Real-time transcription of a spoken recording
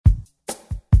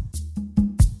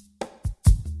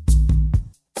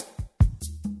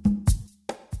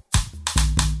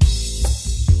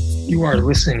You are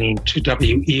listening to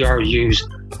WERU's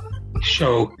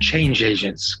show Change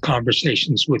Agents,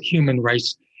 Conversations with Human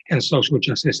Rights and Social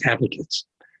Justice Advocates.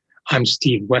 I'm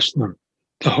Steve Wessler,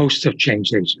 the host of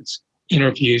Change Agents,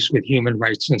 interviews with human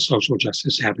rights and social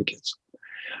justice advocates.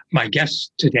 My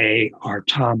guests today are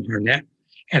Tom Harnett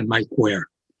and Mike Ware.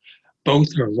 Both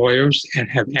are lawyers and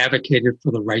have advocated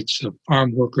for the rights of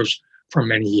farm workers for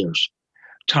many years.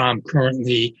 Tom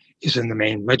currently is in the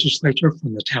Maine legislature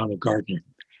from the town of Gardner.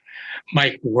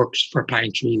 Mike works for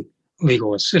Pine Tree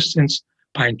Legal Assistance.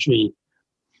 Pine Tree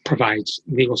provides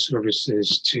legal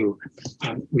services to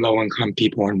low-income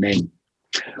people in Maine.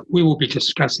 We will be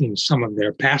discussing some of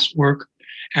their past work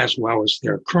as well as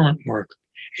their current work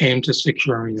aimed at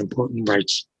securing important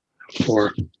rights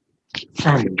for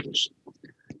farm workers.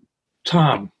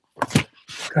 Tom,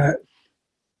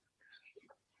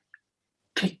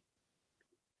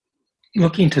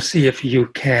 looking to see if you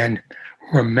can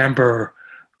remember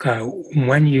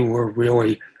when you were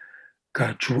really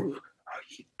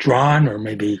drawn or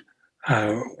maybe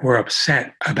were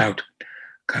upset about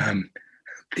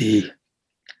the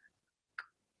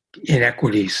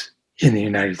inequities in the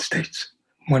United States.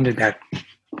 When did that?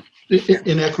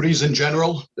 Inequities in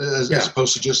general, as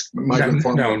opposed to just migrant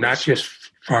farm workers? No, not just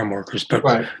farm workers, but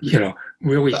right.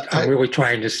 Really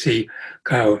trying to see,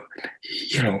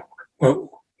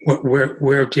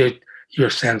 where did your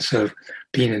sense of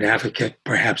being an advocate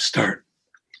perhaps start?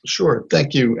 Sure.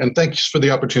 Thank you. And thanks for the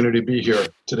opportunity to be here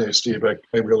today, Steve.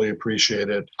 I really appreciate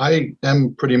it. I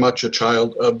am pretty much a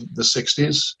child of the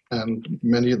 60s, and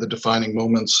many of the defining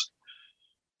moments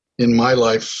in my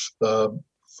life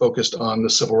focused on the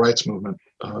civil rights movement,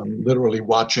 literally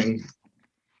watching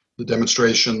the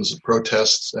demonstrations,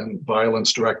 protests, and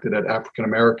violence directed at African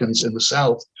Americans in the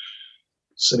South,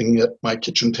 sitting at my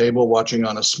kitchen table watching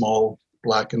on a small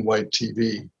black and white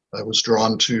TV. I was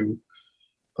drawn to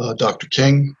Dr.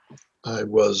 King. I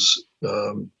was,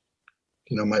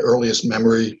 my earliest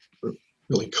memory,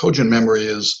 really cogent memory,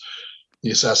 is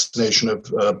the assassination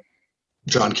of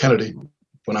John Kennedy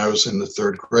when I was in the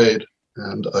third grade.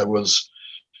 And I was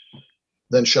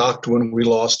then shocked when we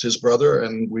lost his brother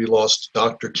and we lost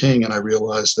Dr. King. And I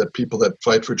realized that people that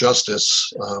fight for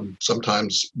justice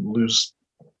sometimes lose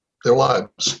their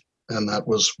lives. And that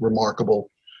was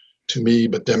remarkable to me,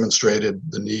 but demonstrated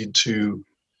the need to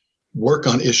work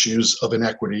on issues of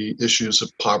inequity, issues of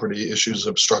poverty, issues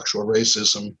of structural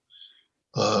racism,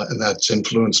 and that's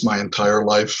influenced my entire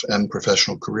life and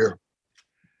professional career.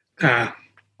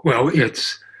 Well,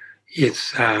 it's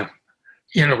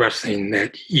interesting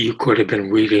that you could have been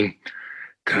reading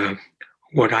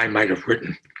what I might have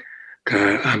written.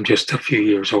 I'm just a few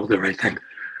years older, I think.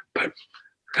 But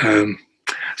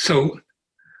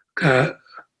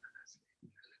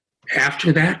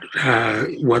after that,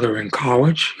 whether in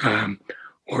college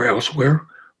or elsewhere,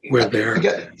 were there?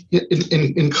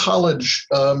 In college,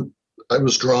 I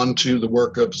was drawn to the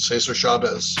work of Cesar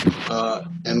Chavez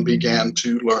and began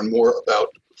to learn more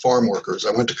about farm workers.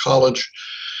 I went to college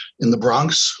in the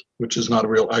Bronx, which is not a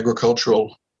real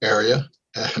agricultural area.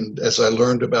 And as I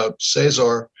learned about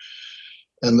Cesar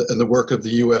and the work of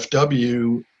the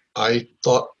UFW, I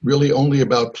thought really only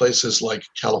about places like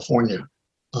California.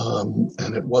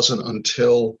 And it wasn't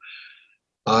until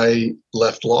I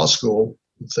left law school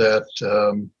that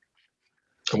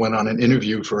I went on an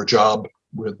interview for a job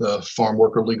with Farm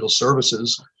Worker Legal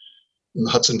Services in the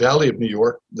Hudson Valley of New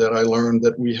York that I learned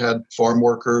that we had farm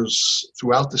workers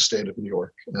throughout the state of New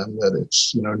York, and that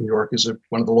it's, New York is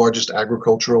one of the largest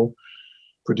agricultural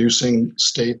producing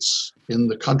states in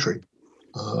the country.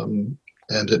 And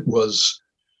it was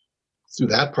through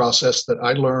that process that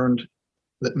I learned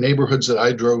that neighborhoods that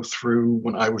I drove through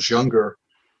when I was younger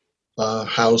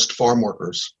housed farm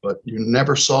workers, but you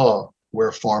never saw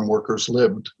where farm workers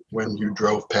lived when you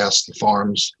drove past the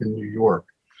farms in New York.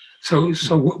 So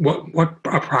what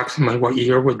approximately what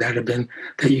year would that have been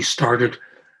that you started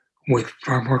with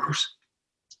farm workers?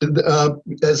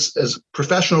 As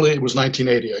professionally, it was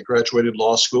 1980. I graduated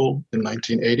law school in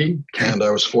 1980, and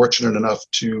I was fortunate enough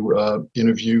to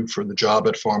interview for the job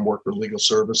at Farm Worker Legal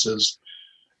Services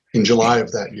in July of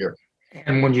that year.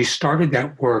 And when you started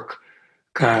that work,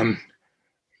 what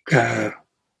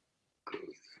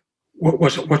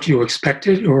was it? What you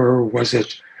expected, or was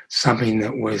it something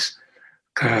that was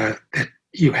that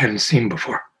you hadn't seen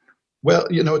before? Well,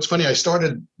 it's funny. I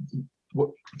started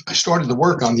the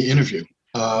work on the interview.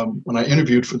 When I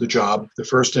interviewed for the job, the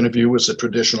first interview was a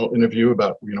traditional interview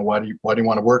about, why do you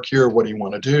want to work here? What do you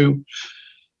want to do?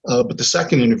 But the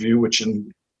second interview, which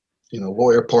in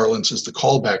lawyer parlance is the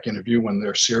callback interview when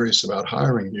they're serious about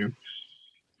hiring you,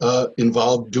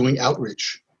 involved doing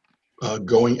outreach.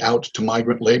 going out to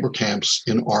migrant labor camps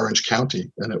in Orange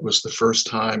County. And it was the first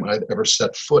time I'd ever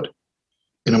set foot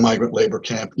in a migrant labor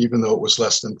camp, even though it was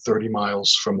less than 30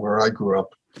 miles from where I grew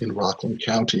up in Rockland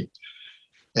County.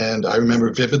 And I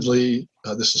remember vividly,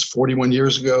 this is 41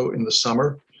 years ago in the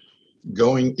summer,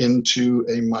 going into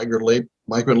a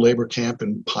migrant labor camp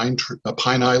in Pine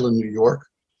Island, New York,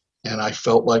 and I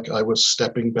felt like I was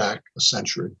stepping back a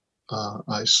century.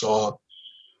 I saw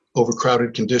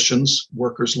overcrowded conditions,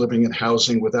 workers living in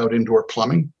housing without indoor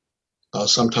plumbing,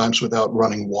 sometimes without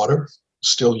running water,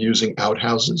 still using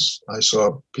outhouses. I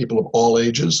saw people of all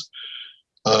ages,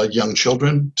 young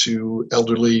children to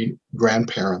elderly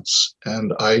grandparents,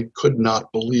 and I could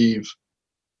not believe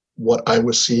what I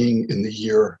was seeing in the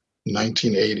year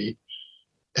 1980.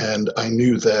 And I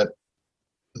knew that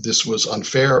this was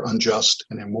unfair, unjust,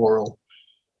 and immoral.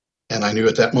 And I knew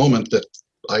at that moment that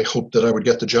I hoped that I would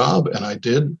get the job, and I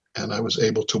did. And I was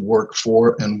able to work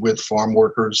for and with farm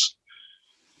workers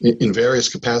in various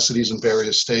capacities in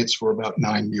various states for about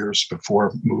 9 years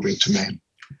before moving to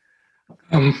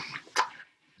Maine.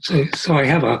 So I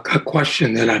have a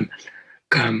question that I'm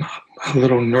a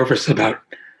little nervous about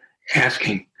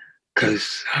asking,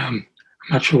 because I'm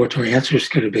not sure what your answer is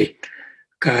going to be.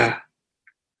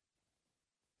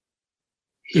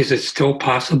 Is it still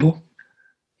possible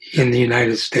in the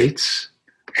United States,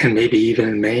 and maybe even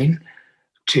in Maine,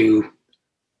 to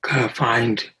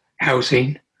find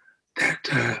housing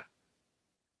that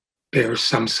bears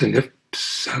some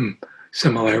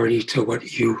similarity to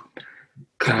what you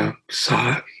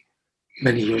saw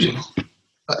many years ago?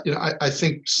 I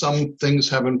think some things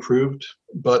have improved,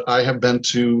 but I have been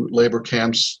to labor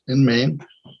camps in Maine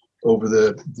over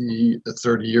the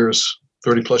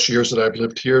 30 plus years that I've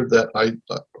lived here that I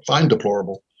find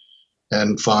deplorable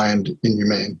and find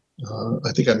inhumane.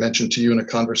 I think I mentioned to you in a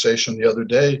conversation the other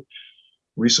day,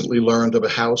 recently learned of a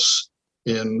house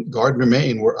in Gardner,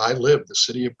 Maine, where I live, the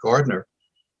city of Gardner,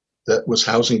 that was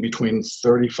housing between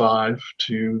 35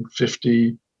 to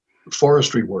 50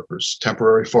 forestry workers,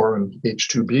 temporary foreign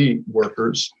H-2B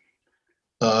workers.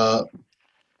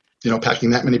 Packing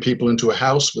that many people into a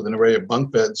house with an array of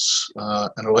bunk beds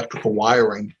and electrical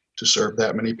wiring to serve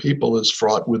that many people is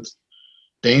fraught with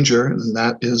danger, and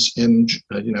that is in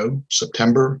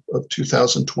September of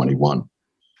 2021.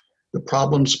 The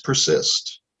problems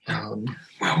persist.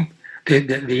 Well,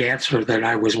 the answer that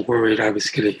I was worried I was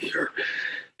going to hear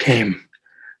came.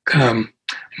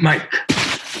 Mike,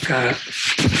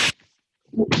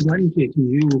 when did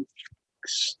you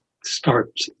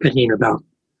start thinking about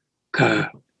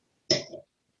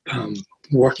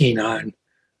working on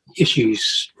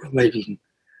issues relating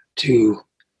to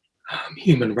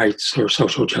human rights or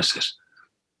social justice?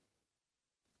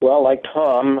 Well, like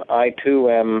Tom, I too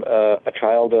am a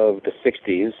child of the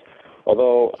 '60s.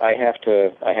 Although I have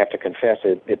to confess,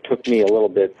 it took me a little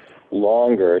bit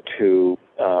longer to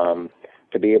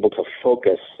be able to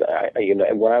focus.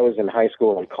 When I was in high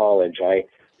school and college,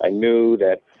 I knew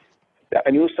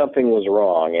something was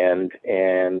wrong,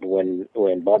 and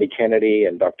when Bobby Kennedy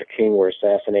and Dr. King were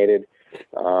assassinated,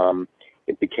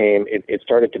 it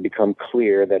started to become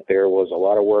clear that there was a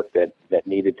lot of work that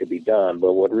needed to be done.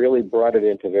 But what really brought it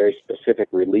into very specific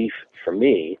relief for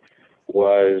me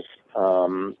was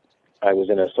I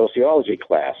was in a sociology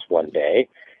class one day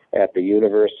at the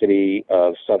University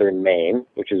of Southern Maine,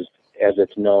 which is as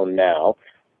it's known now.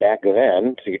 Back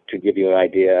then, to give you an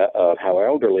idea of how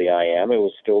elderly I am, it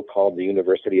was still called the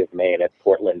University of Maine at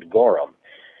Portland Gorham.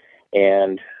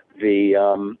 And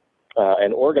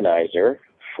an organizer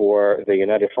for the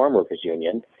United Farm Workers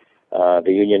Union, the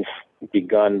union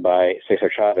begun by Cesar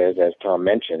Chavez, as Tom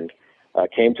mentioned,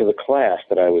 came to the class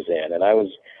that I was in. And I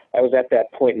was at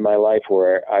that point in my life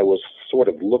where I was sort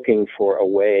of looking for a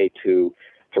way to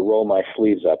roll my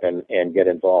sleeves up and get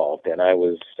involved. And I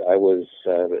was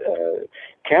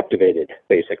captivated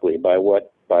basically by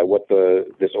what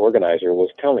this organizer was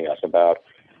telling us about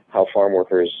how farm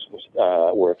workers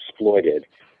were exploited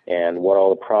and what all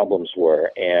the problems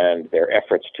were and their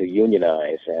efforts to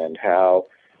unionize, and how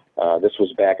this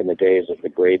was back in the days of the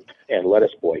grape and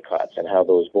lettuce boycotts, and how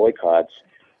those boycotts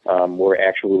were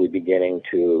actually beginning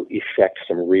to effect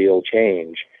some real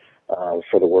change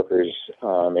for the workers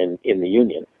in the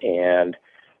union. And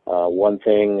one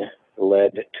thing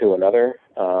led to another,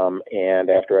 and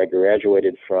after I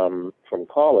graduated from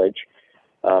college,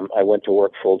 I went to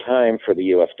work full-time for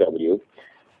the UFW.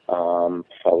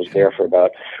 I was there for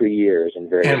about 3 years. And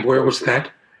where was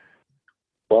that?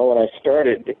 Well, when I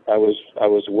started, I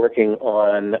was working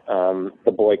on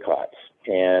the boycotts,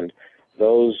 and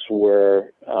those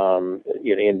were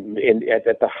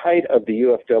at the height of the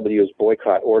UFW's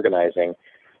boycott organizing.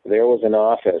 there was an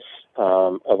office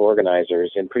of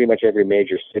organizers in pretty much every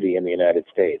major city in the United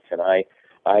States. And I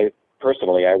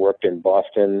personally, I worked in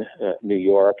Boston, New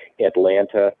York,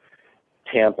 Atlanta,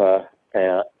 Tampa,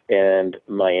 and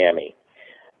Miami.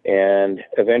 And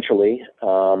eventually,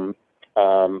 a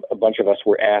bunch of us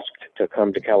were asked to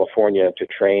come to California to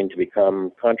train to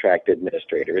become contract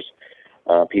administrators,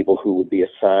 people who would be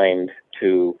assigned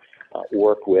to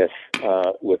work with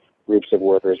groups of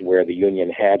workers where the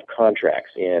union had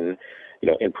contracts in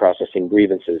processing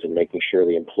grievances and making sure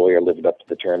the employer lived up to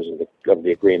the terms of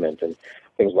the agreement and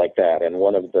things like that. And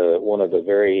one of the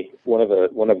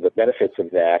benefits of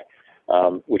that,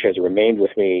 which has remained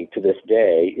with me to this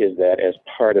day, is that as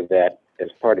part of the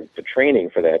training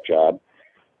for that job,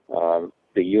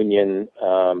 the union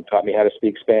taught me how to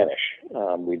speak Spanish.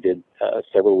 We did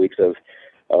several weeks of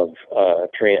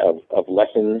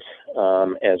lessons,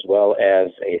 as well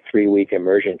as a 3-week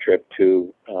immersion trip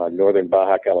to northern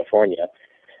Baja California,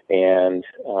 and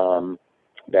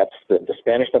that's the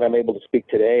Spanish that I'm able to speak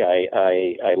today.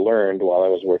 I learned while I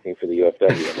was working for the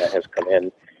UFW, and that has come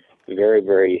in very,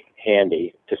 very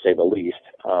handy, to say the least,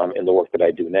 in the work that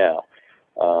I do now.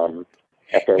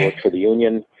 After I worked for the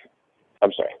union,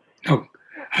 I'm sorry. Oh,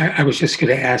 I was just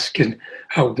going to ask, and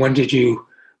when did you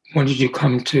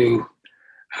come to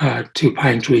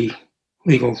Pine Tree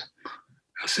Legal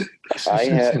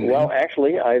Assistance? Well,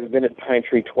 actually, I've been at Pine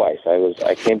Tree twice.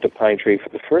 I came to Pine Tree for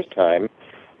the first time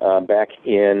back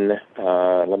in,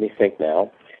 let me think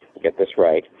now, get this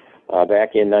right,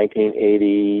 back in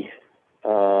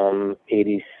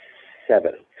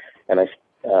 1987. And I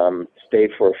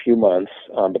stayed for a few months,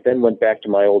 but then went back to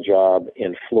my old job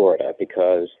in Florida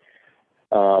because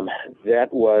that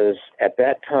was, at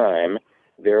that time,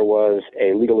 there was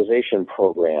a legalization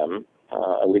program,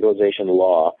 a legalization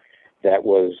law that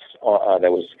was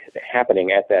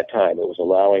happening at that time. It was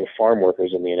allowing farm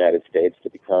workers in the United States to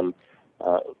become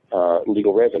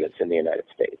legal residents in the United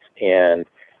States. And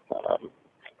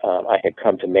I had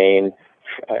come to Maine.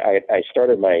 I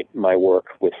started my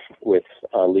work with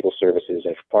legal services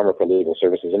and farm worker legal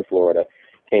services in Florida.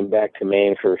 Came back to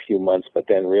Maine for a few months, but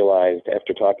then realized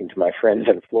after talking to my friends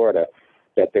in Florida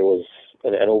that there was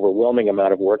an overwhelming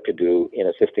amount of work to do in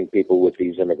assisting people with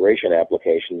these immigration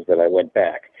applications that I went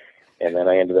back. And then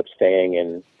I ended up staying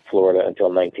in Florida until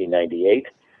 1998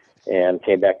 and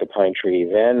came back to Pine Tree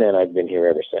then, and I've been here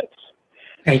ever since.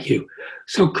 Thank you.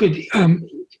 So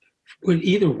would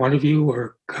either one of you,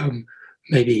 or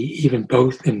maybe even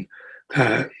both, and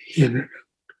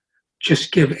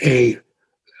just give a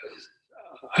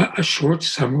short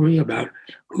summary about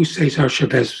who Cesar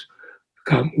Chavez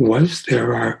was?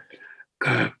 There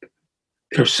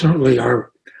certainly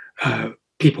are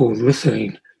people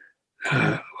listening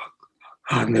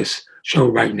on this show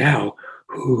right now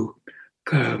who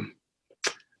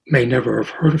may never have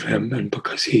heard of him, and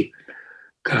because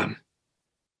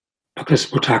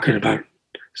we're talking about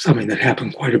something that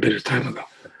happened quite a bit of time ago.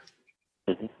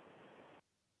 Mm-hmm.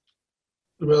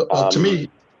 Well, to me,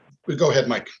 go ahead,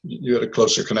 Mike. You had a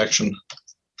closer connection.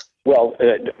 Well,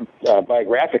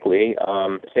 biographically,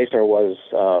 Cesar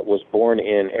was born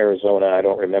in Arizona. I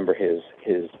don't remember his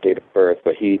date of birth,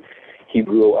 but he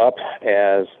grew up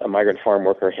as a migrant farm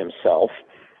worker himself,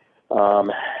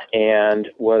 and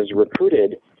was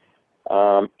recruited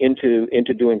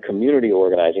into doing community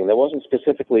organizing. That wasn't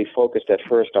specifically focused at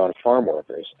first on farm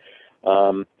workers,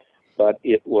 but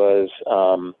it was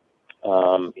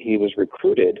he was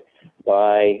recruited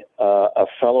by a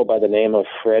fellow by the name of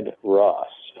Fred Ross,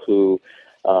 who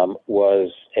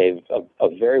was a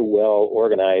very well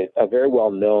organized, a very well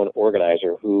known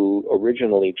organizer who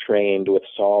originally trained with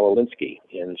Saul Alinsky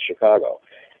in Chicago.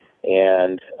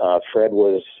 And Fred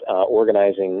was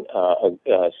organizing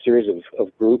a series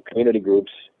of community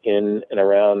groups in and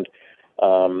around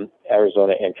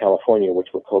Arizona and California,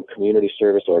 which were called community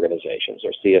service organizations,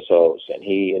 or CSOs. And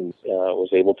he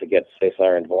was able to get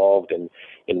Cesar involved in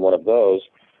one of those.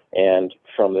 And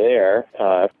from there,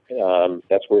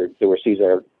 that's where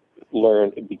Cesar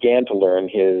began to learn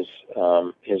his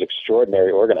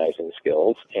extraordinary organizing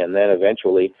skills, and then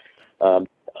eventually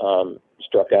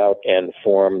struck out and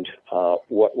formed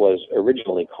what was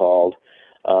originally called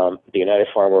the United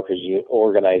Farm Workers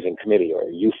Organizing Committee, or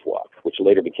UFWOC, which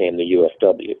later became the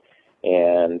UFW.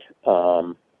 And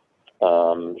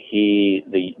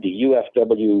the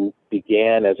UFW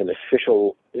began as an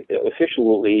official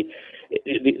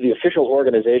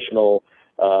organizational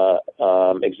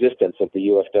existence of the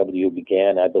UFW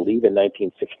began, I believe, in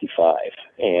 1965.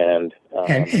 And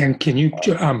can you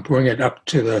bring it up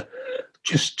to the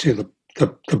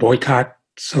boycott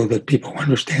so that people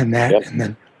understand that? Yep. And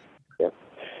then. Yep.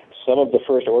 some of the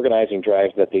first organizing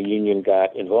drives that the union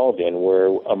got involved in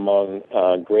were among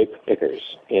grape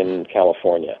pickers in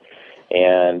California,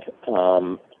 and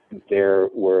there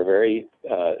were very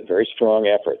strong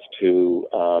efforts to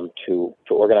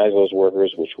organize those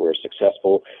workers, which were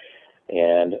successful.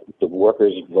 And the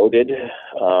workers voted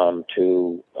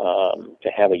to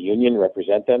have a union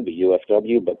represent them, the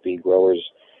UFW, but the growers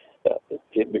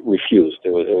refused.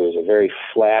 There was a very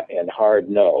flat and hard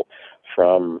no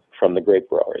from the grape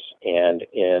growers, and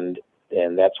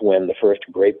that's when the first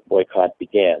grape boycott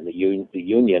began. The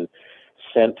union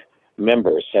sent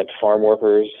farm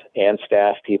workers and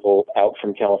staff people out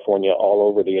from California all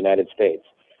over the United States,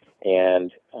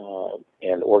 and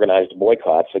organized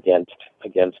boycotts against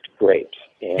grapes.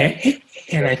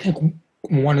 And I think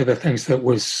one of the things that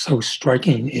was so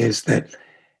striking is that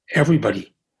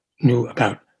everybody knew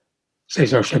about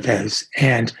Cesar Chavez,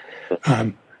 and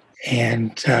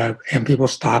people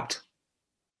stopped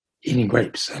eating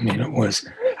grapes. I mean, it was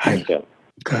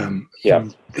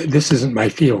this isn't my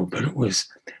field, but it was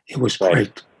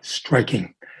quite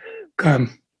striking.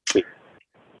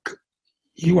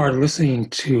 You are listening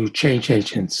to Change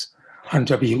Agents on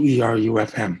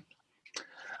WERU-FM.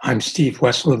 I'm Steve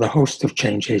Wessler, the host of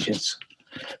Change Agents.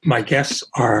 My guests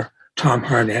are Tom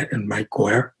Harnett and Mike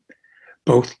Goyer.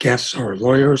 Both guests are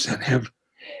lawyers and have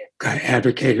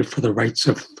advocated for the rights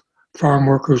of farm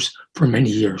workers for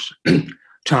many years.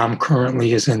 Tom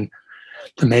currently is in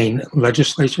the Maine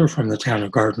legislature from the town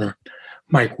of Gardner.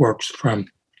 Mike works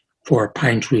for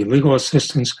Pine Tree Legal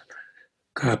Assistance.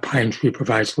 Pine Tree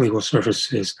provides legal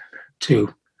services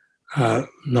to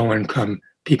low-income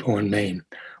people in Maine.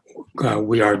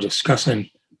 We are discussing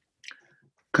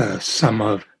some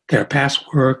of their past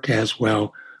work as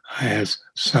well as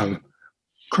some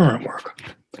current work.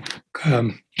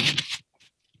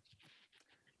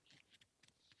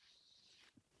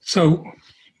 So,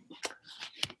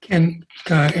 and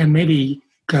maybe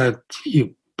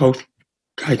you both,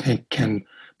 I think, can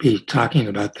be talking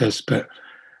about this, but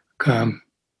can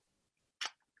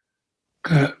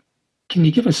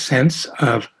you give a sense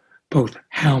of both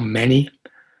how many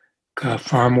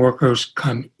farm workers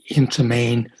come into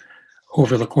Maine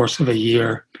over the course of a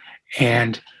year,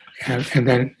 and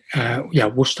then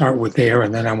we'll start with there,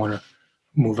 and then I want to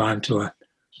move on to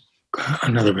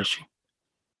another issue.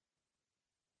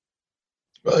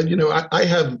 Well, I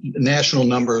have national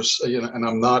numbers, and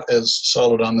I'm not as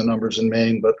solid on the numbers in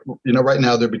Maine, but right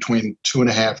now they're between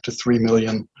 2.5 to 3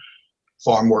 million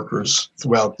farm workers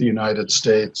throughout the United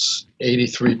States,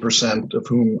 83% of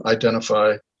whom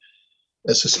identify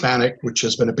as Hispanic, which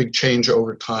has been a big change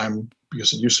over time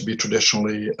because it used to be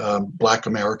traditionally Black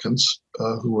Americans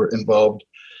who were involved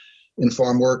in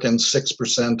farm work, and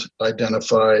 6%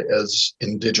 identify as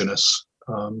Indigenous.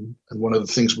 And one of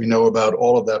the things we know about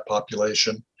all of that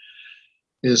population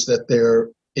is that their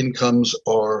incomes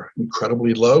are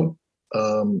incredibly low.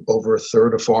 Over a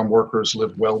third of farm workers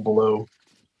live well below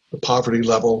the poverty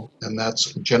level, and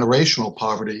that's generational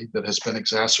poverty that has been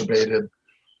exacerbated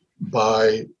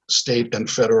by state and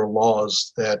federal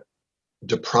laws that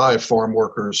deprive farm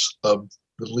workers of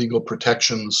the legal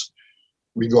protections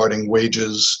regarding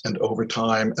wages and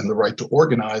overtime and the right to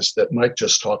organize that Mike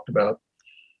just talked about,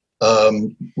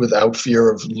 without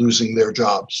fear of losing their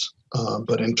jobs.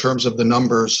 But in terms of the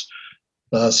numbers,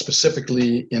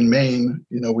 specifically in Maine,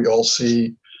 we all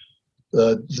see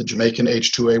the Jamaican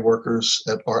H-2A workers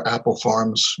at our apple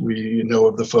farms. We know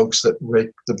of the folks that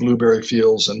rake the blueberry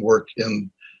fields and work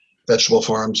in vegetable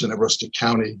farms in Aroostook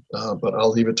County. But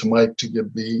I'll leave it to Mike to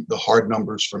give the hard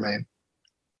numbers for Maine.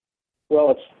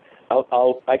 Well,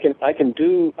 I can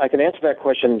answer that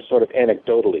question sort of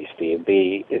anecdotally, Steve.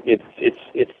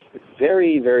 It's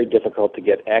very, very difficult to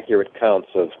get accurate counts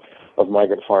of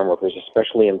migrant farm workers,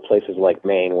 especially in places like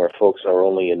Maine, where folks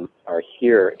are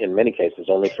here in many cases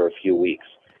only for a few weeks.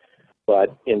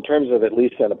 But in terms of at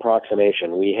least an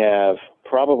approximation, we have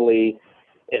probably,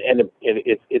 and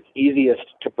it's easiest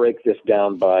to break this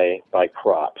down by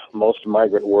crop. Most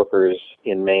migrant workers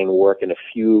in Maine work in a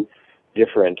few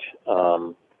different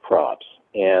crops,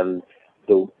 and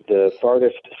the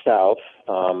farthest south,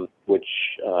 which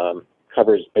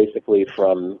covers basically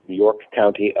from York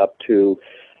County up to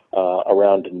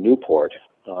around Newport,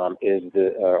 is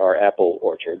our apple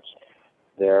orchards.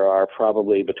 There are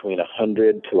probably between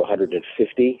 100 to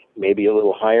 150, maybe a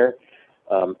little higher,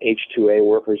 H-2A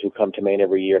workers who come to Maine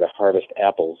every year to harvest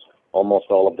apples. Almost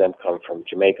all of them come from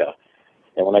Jamaica.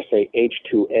 And when I say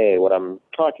H-2A, what I'm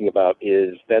talking about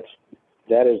is that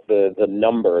is the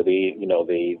number, the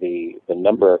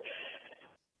number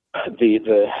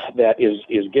that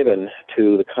is given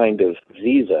to the kind of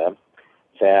visa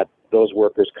that those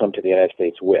workers come to the United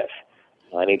States with.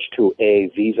 An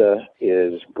H-2A visa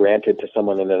is granted to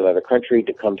someone in another country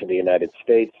to come to the United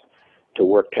States to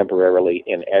work temporarily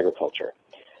in agriculture.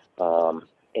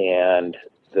 And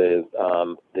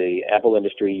the apple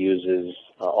industry uses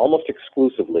almost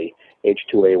exclusively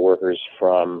H-2A workers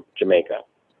from Jamaica.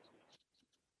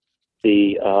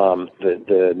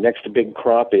 The next big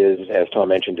crop is, as Tom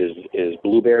mentioned, is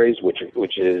blueberries,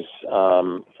 which is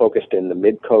focused in the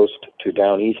mid-coast to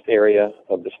down east area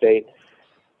of the state.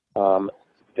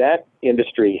 That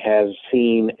industry has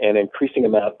seen an increasing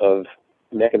amount of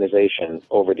mechanization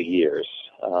over the years.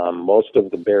 Most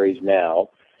of the berries now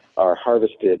are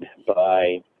harvested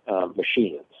by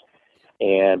machines,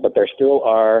 but there still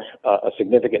are a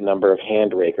significant number of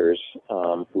hand rakers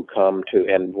who come to,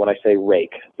 and when I say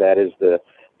rake, that is the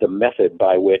method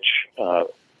by which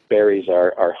berries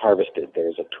are harvested.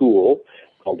 There's a tool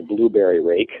called the blueberry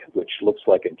rake, which looks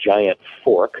like a giant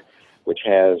fork, which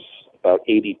has about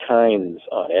 80 tines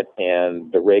on it,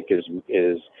 and the rake is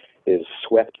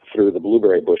swept through the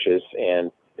blueberry bushes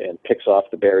and picks off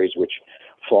the berries, which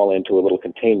fall into a little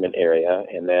containment area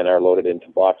and then are loaded into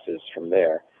boxes from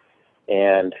there.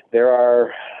 And there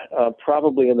are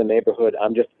probably in the neighborhood,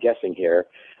 I'm just guessing here,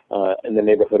 in the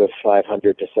neighborhood of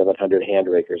 500 to 700 hand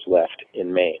rakers left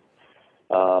in Maine.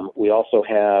 We also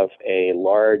have a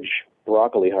large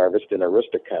broccoli harvest in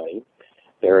Aroostook County.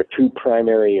 There are two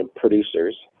primary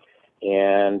producers,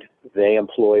 and they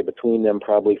employ between them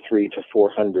probably 300 to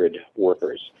 400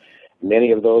 workers.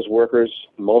 Many of those workers,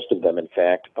 most of them in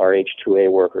fact, are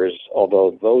H-2A workers,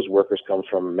 although those workers come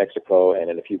from Mexico and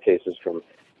in a few cases from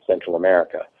Central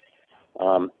America.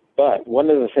 But one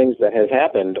of the things that has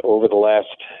happened over the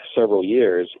last several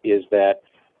years is that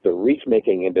the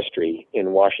wreath-making industry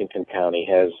in Washington County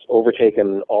has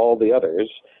overtaken all the others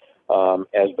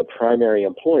as the primary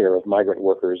employer of migrant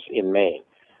workers in Maine.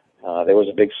 There was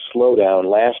a big slowdown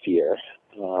last year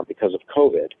because of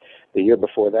COVID. The year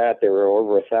before that, there were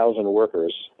over 1,000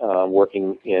 workers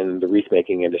working in the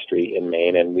wreath-making industry in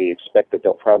Maine, and we expect that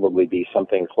there'll probably be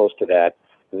something close to that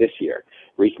this year.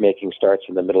 Wreath-making starts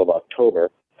in the middle of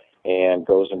October and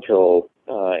goes until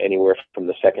anywhere from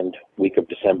the second week of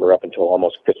December up until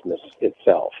almost Christmas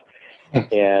itself.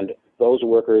 And those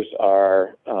workers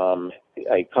are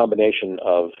a combination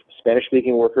of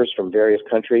Spanish-speaking workers from various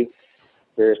countries,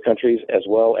 as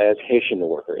well as Haitian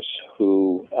workers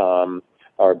who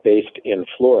are based in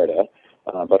Florida,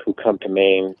 but who come to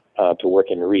Maine to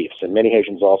work in reefs. And many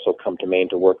Haitians also come to Maine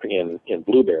to work in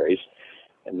blueberries.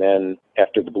 And then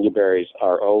after the blueberries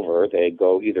are over, they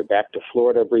go either back to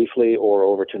Florida briefly or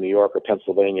over to New York or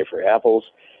Pennsylvania for apples,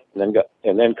 and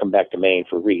then come back to Maine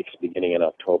for reefs beginning in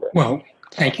October. Well,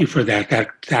 thank you for that.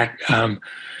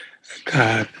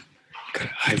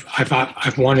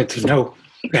 I've wanted to know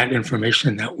that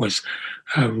information. That was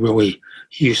really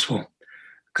useful.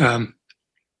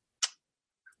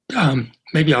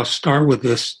 Maybe I'll start with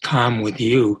this, Tom, with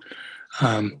you.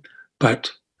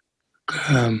 But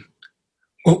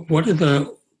what are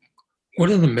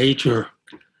the major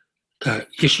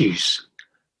issues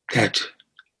that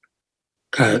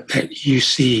you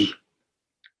see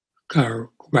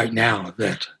right now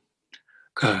that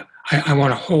I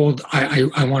want to hold?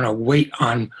 I want to wait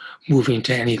on moving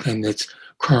to anything that's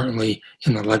currently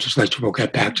in the legislature. We'll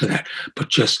get back to that, but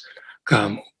just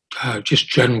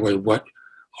generally, what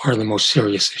are the most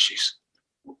serious issues?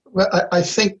 Well, I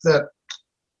think that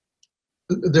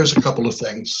there's a couple of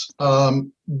things.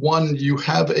 One, you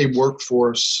have a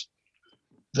workforce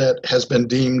that has been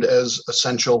deemed as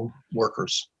essential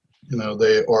workers. You know,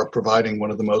 they are providing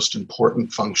one of the most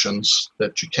important functions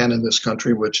that you can in this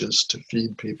country, which is to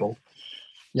feed people.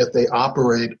 Yet they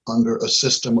operate under a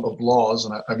system of laws,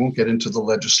 and I won't get into the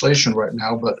legislation right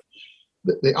now, but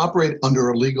they operate under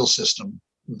a legal system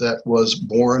that was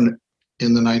born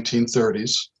in the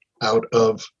 1930s out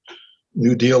of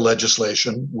New Deal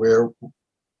legislation, where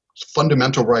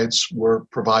fundamental rights were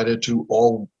provided to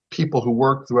all people who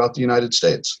work throughout the United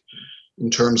States in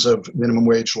terms of minimum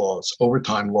wage laws,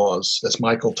 overtime laws, as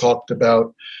Michael talked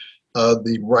about,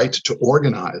 the right to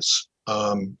organize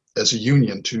as a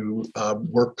union, to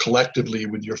work collectively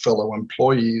with your fellow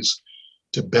employees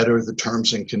to better the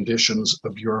terms and conditions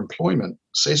of your employment.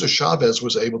 Cesar Chavez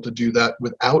was able to do that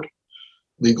without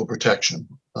legal protection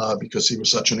because he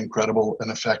was such an incredible and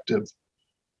effective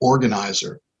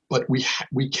organizer. But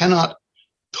we cannot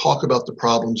talk about the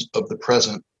problems of the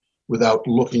present without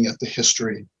looking at the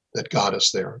history that got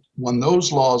us there. When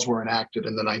those laws were enacted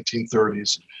in the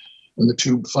 1930s, and the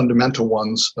two fundamental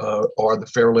ones are the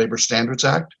Fair Labor Standards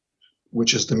Act,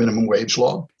 which is the minimum wage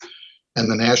law, and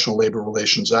the National Labor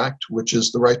Relations Act, which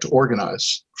is the right to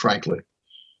organize, frankly.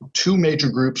 two major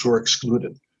groups were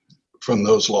excluded from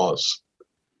those laws.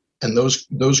 And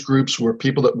those groups were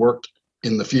people that worked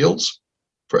in the fields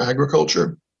for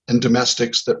agriculture and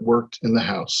domestics that worked in the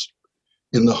house,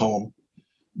 in the home.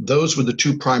 Those were the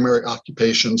two primary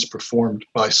occupations performed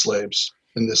by slaves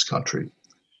in this country.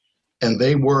 And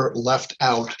they were left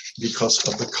out because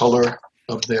of the color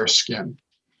of their skin.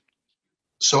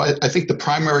 So I think the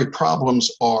primary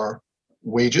problems are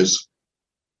wages,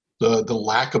 the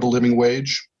lack of a living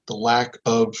wage, the lack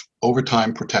of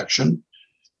overtime protection,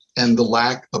 and the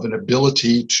lack of an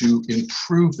ability to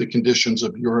improve the conditions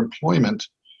of your employment,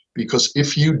 because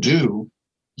if you do,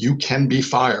 you can be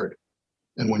fired.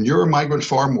 And when you're a migrant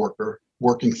farm worker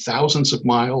working thousands of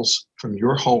miles from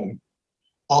your home,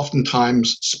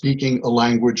 oftentimes speaking a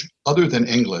language other than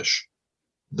English,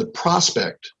 the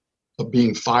prospect of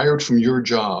being fired from your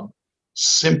job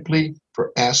simply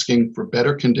for asking for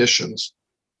better conditions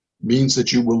means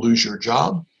that you will lose your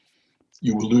job,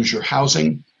 you will lose your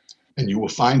housing, and you will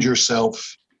find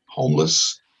yourself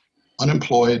homeless,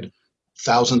 unemployed,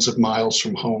 thousands of miles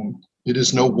from home. It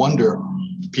is no wonder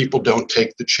people don't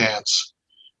take the chance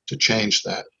to change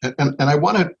that. And I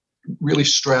want to really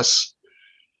stress,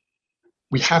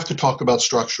 we have to talk about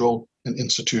structural and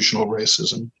institutional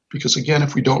racism, because again,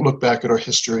 if we don't look back at our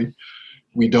history,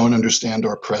 we don't understand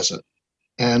our present.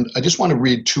 And I just want to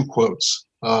read two quotes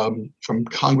from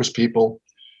Congress people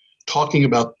talking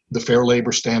about the Fair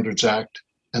Labor Standards Act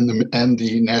and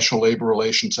the National Labor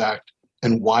Relations Act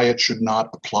and why it should not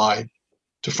apply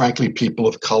to, frankly, people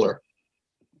of color.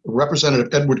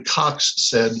 Representative Edward Cox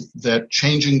said that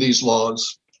changing these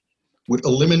laws would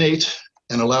eliminate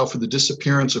and allow for the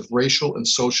disappearance of racial and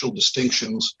social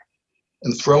distinctions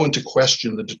and throw into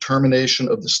question the determination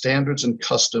of the standards and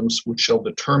customs which shall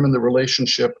determine the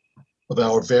relationship of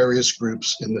our various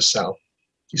groups in the South.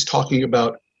 He's talking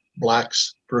about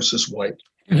blacks versus white.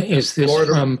 Is this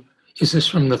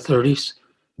from the 30s?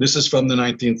 This is from the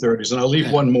 1930s. And I'll leave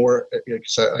one more,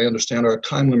 because I understand our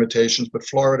time limitations, but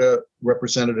Florida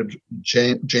Representative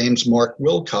James Mark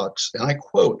Wilcox, and I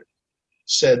quote,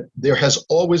 said, "There has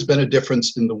always been a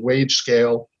difference in the wage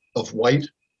scale of white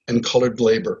and colored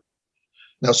labor.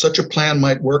 Now, such a plan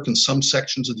might work in some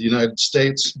sections of the United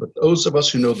States, but those of us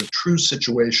who know the true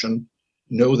situation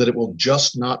know that it will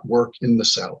just not work in the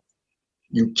South.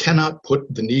 You cannot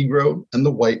put the Negro and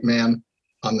the white man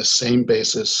on the same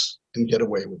basis and get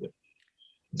away with it."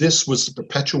 This was the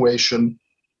perpetuation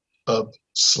of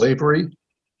slavery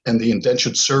and the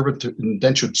indentured servitude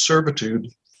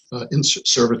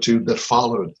that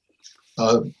followed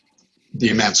the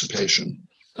emancipation.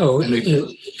 Oh,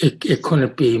 it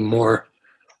couldn't be more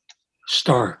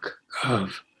stark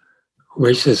of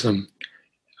racism.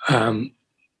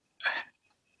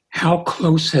 How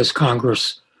close has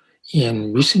Congress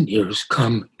in recent years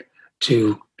come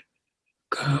to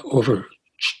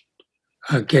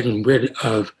getting rid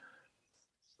of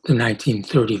the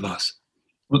 1930 laws?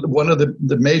 One of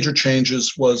the major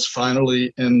changes was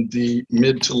finally in the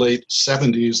mid to late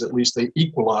 70s, at least they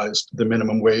equalized the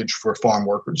minimum wage for farm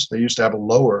workers. They used to have a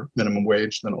lower minimum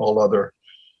wage than all other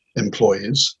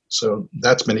employees. So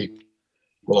that's been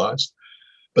equalized,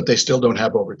 but they still don't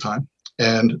have overtime.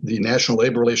 And the National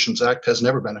Labor Relations Act has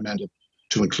never been amended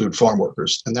to include farm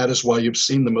workers. And that is why you've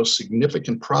seen the most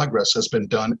significant progress has been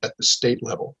done at the state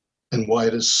level, and why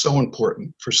it is so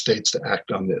important for states to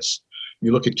act on this.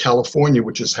 You look at California,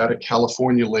 which has had a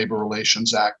California Labor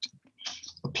Relations Act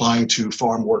applying to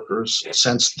farm workers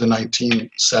since the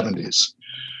 1970s.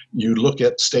 You look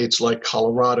at states like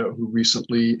Colorado, who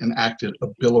recently enacted a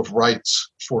Bill of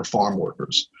Rights for farm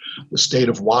workers. The state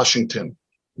of Washington,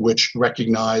 which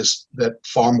recognized that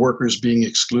farm workers being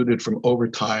excluded from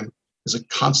overtime is a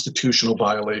constitutional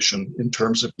violation in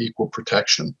terms of equal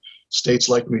protection. States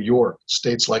like New York,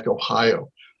 states like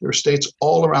Ohio, there are states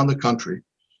all around the country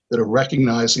that are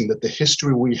recognizing that the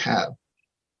history we have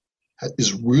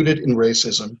is rooted in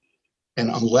racism.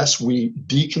 And unless we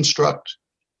deconstruct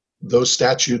those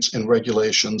statutes and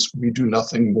regulations, we do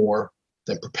nothing more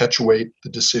than perpetuate the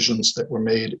decisions that were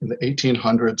made in the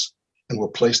 1800s and were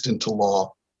placed into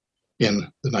law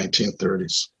in the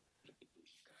 1930s.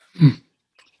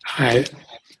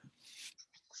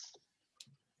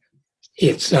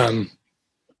 It's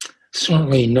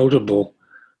certainly notable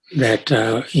that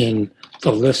in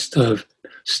the list of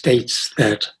states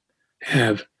that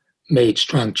have made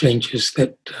strong changes,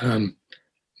 that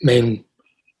Maine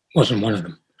wasn't one of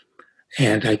them.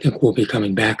 And I think we'll be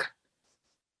coming back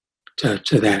to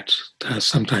that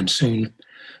sometime soon.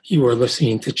 You are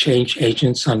listening to Change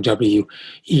Agents on WERU-FM.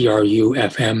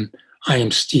 I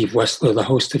am Steve Wessler, the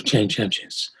host of Change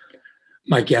Agents.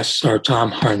 My guests are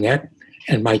Tom Harnett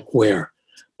and Mike Ware.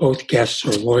 Both guests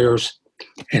are lawyers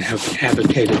and have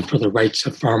advocated for the rights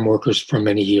of farm workers for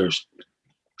many years.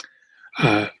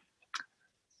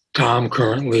 Tom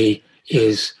currently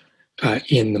is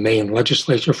in the Maine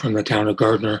legislature from the town of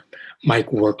Gardner.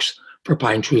 Mike works for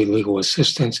Pine Tree Legal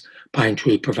Assistance. Pine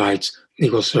Tree provides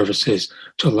legal services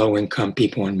to low-income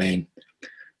people in Maine.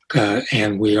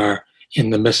 And we are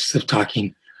in the midst of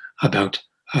talking about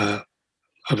a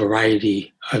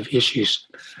variety of issues.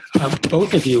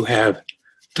 Both of you have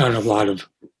done a lot of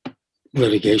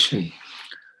litigation,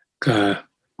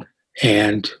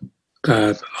 and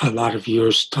a lot of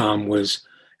yours, Tom, was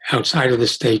outside of the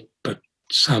state, but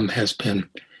some has been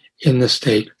in the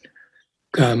state.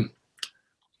 When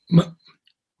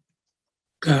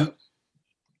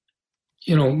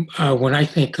I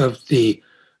think of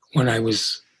when I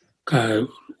was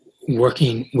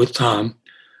working with Tom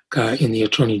in the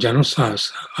Attorney General's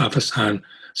office on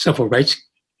civil rights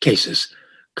cases,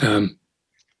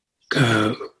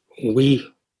 we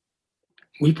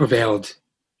prevailed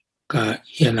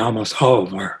in almost all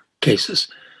of our cases.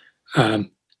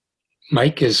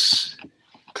 Mike, do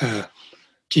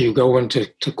you go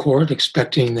into court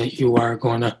expecting that you are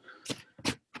going to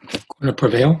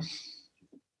prevail?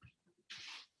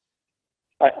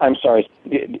 I'm sorry.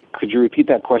 Could you repeat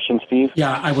that question, Steve?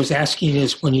 Yeah, I was asking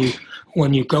is when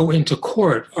you go into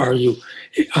court, are you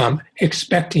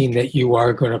expecting that you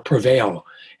are going to prevail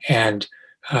and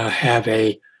have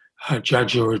a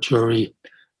judge or a jury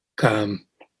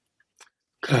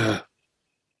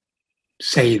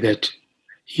say that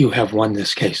you have won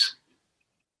this case?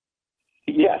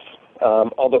 Yes.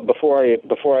 Although before I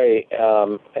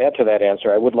add to that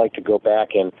answer, I would like to go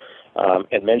back and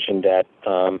mention that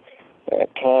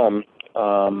Tom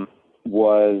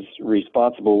was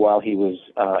responsible while he was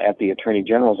at the Attorney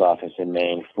General's office in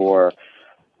Maine for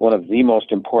one of the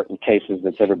most important cases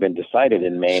that's ever been decided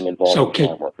in Maine involving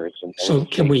farm workers.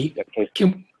 Can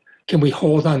we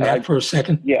hold on that for a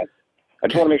second? Yes. I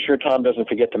just want to make sure Tom doesn't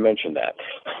forget to mention that.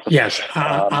 Yes,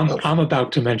 I'm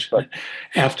about to mention it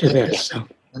after this. So.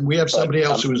 And we have somebody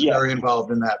else who is very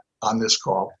involved in that on this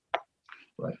call.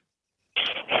 Right.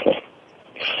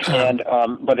 And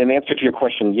but in answer to your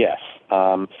question, yes,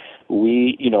 most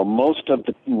of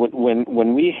the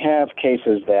when we have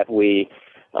cases that we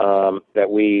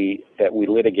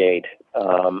litigate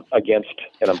against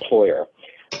an employer,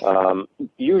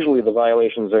 usually the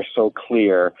violations are so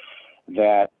clear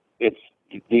that it's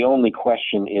the only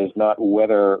question is not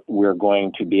whether we're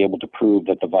going to be able to prove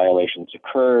that the violations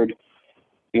occurred.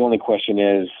 The only question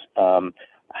is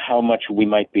how much we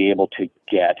might be able to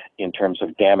get in terms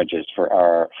of damages for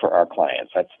our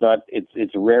clients. That's not.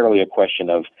 It's rarely a question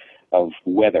of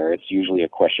whether. It's usually a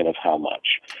question of how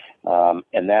much.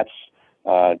 And that's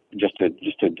just to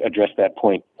address that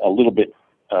point a little bit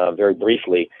very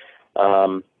briefly.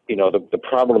 The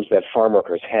problems that farm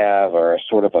workers have are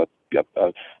sort of a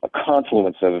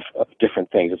confluence of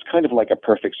different things. It's kind of like a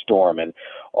perfect storm, and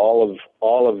all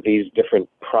of these different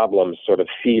problems sort of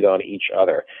feed on each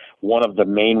other. One of the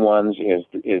main ones is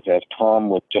as Tom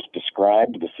was just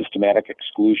described, the systematic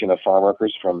exclusion of farm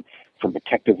workers from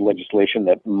protective legislation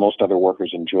that most other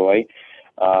workers enjoy.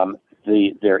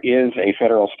 There is a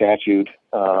federal statute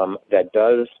that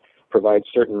does provide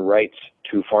certain rights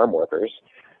to farm workers.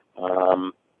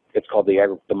 It's called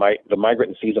the Migrant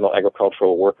and Seasonal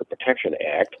Agricultural Worker Protection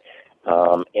Act,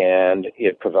 and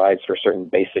it provides for certain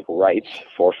basic rights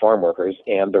for farm workers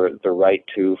and the right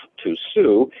to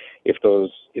sue if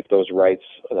those rights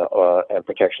and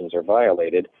protections are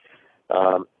violated.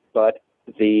 But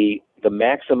the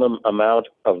maximum amount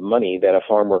of money that a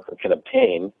farm worker can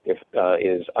obtain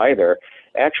is either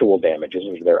actual damages,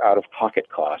 which are their out-of-pocket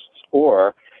costs,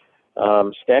 or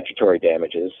statutory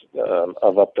damages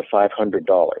of up to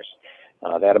 $500.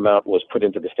 That amount was put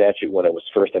into the statute when it was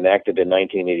first enacted in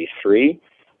 1983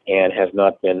 and has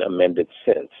not been amended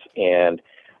since. And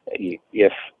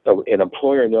if an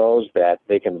employer knows that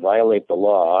they can violate the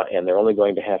law and they're only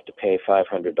going to have to pay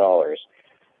 $500,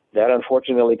 that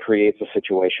unfortunately creates a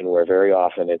situation where very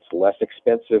often it's less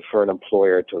expensive for an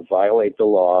employer to violate the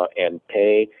law and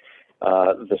pay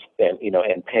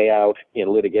and pay out in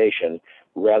litigation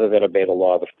rather than obey the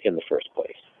law in the first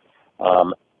place.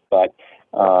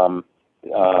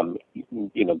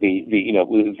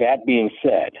 That being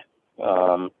said,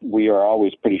 we are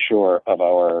always pretty sure of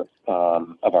our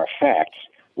facts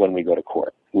when we go to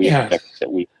court.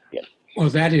 Well,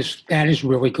 that is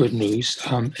really good news,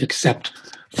 except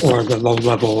for the low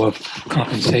level of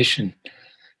compensation.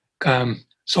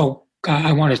 So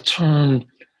I want to turn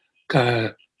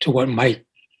to what Mike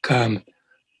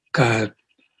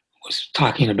was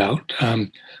talking about,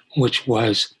 which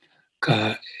was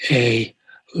a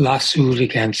lawsuit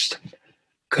against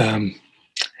the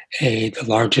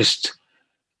largest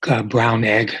brown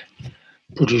egg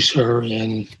producer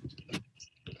in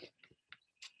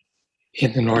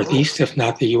the Northeast, if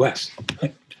not the U.S.,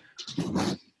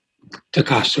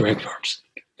 DeCoster Egg Farms.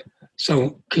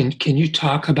 So, can you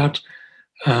talk about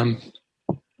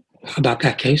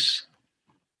that case?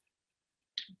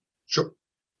 Sure.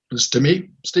 This to me,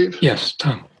 Steve? Yes,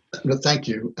 Tom. Thank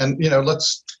you. And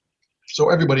so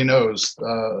everybody knows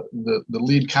the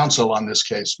lead counsel on this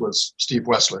case was Steve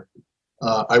Wessler.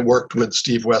 I worked with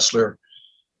Steve Wessler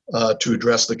to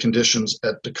address the conditions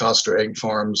at DeCoster Egg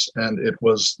Farms, and it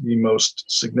was the most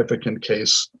significant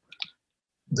case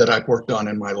that I've worked on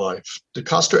in my life.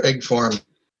 DeCoster Egg Farms,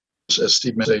 as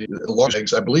Steve mentioned, the largest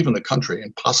eggs, I believe, in the country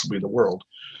and possibly the world.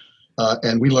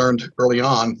 And we learned early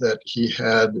on that he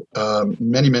had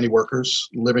many, many workers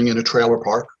living in a trailer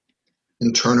park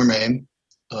in Turner, Maine.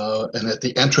 And at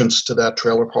the entrance to that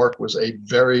trailer park was a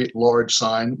very large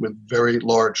sign with very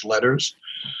large letters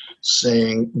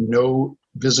saying, "No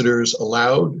visitors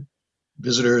allowed.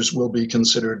 Visitors will be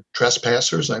considered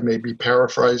trespassers." I may be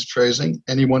paraphrasing.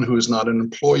 "Anyone who is not an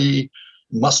employee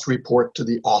must report to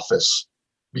the office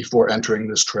before entering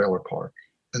this trailer park."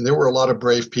 And there were a lot of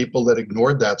brave people that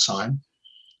ignored that sign.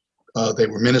 They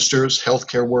were ministers,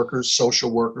 healthcare workers,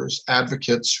 social workers,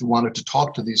 advocates who wanted to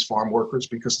talk to these farm workers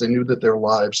because they knew that their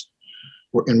lives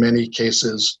were in many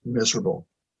cases miserable.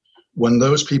 When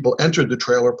those people entered the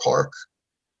trailer park,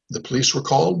 the police were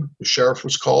called, the sheriff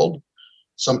was called.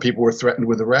 Some people were threatened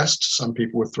with arrest. Some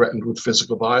people were threatened with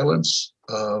physical violence.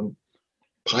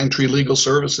 Pine Tree Legal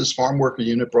Services Farm Worker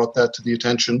Unit brought that to the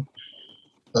attention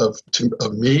of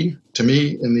me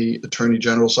in the Attorney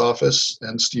General's office,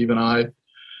 and Steve and I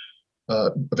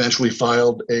eventually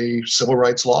filed a civil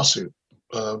rights lawsuit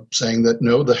saying that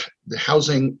no, the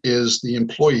housing is the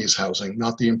employees' housing,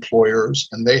 not the employers,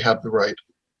 and they have the right,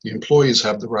 the employees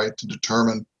have the right to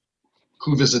determine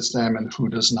who visits them and who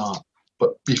does not.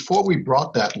 But before we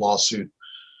brought that lawsuit,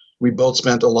 we both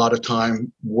spent a lot of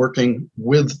time working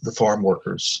with the farm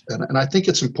workers. And I think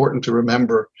it's important to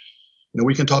remember,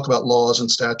 we can talk about laws and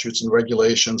statutes and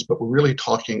regulations, but we're really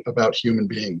talking about human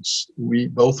beings. We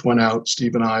both went out,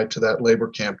 Steve and I, to that labor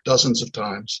camp dozens of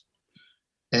times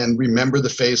and remember the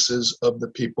faces of the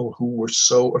people who were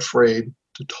so afraid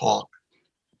to talk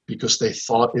because they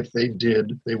thought if they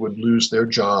did, they would lose their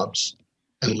jobs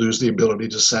and lose the ability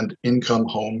to send income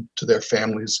home to their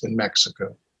families in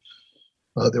Mexico.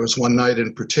 There was one night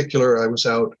in particular, I was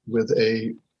out with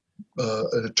an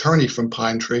attorney from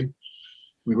Pine Tree.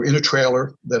 We were in a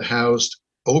trailer that housed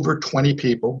over 20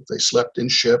 people. They slept in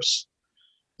shifts.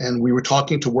 And we were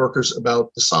talking to workers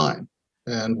about the sign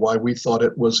and why we thought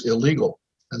it was illegal.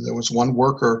 And there was one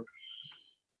worker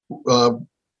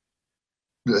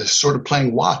sort of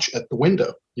playing watch at the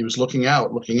window. He was looking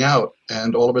out,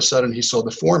 and all of a sudden he saw the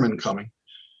foreman coming.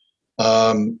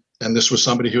 And this was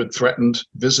somebody who had threatened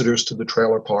visitors to the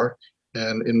trailer park.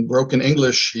 And in broken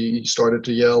English, he started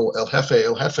to yell, "El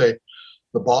jefe,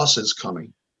 the boss is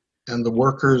coming." And the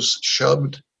workers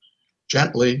shoved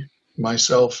gently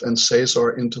myself and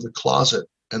Cesar into the closet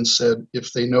and said,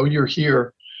 "If they know you're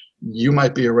here, you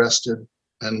might be arrested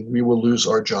and we will lose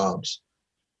our jobs."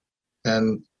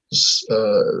 And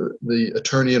the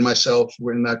attorney and myself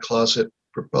were in that closet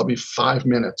for probably 5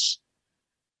 minutes.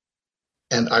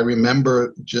 And I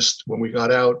remember just when we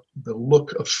got out, the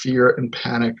look of fear and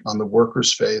panic on the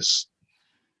worker's face.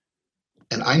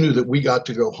 And I knew that we got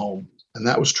to go home. And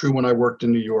that was true when I worked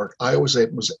in New York. I was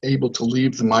able to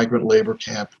leave the migrant labor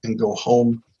camp and go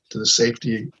home to the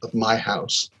safety of my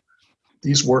house.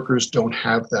 These workers don't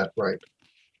have that right.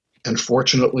 And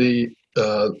fortunately,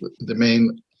 the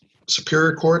Maine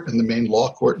Superior Court and the Maine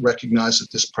Law Court recognized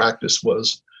that this practice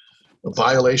was a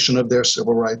violation of their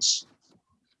civil rights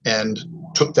and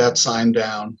took that sign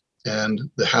down, and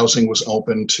the housing was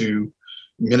open to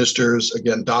ministers,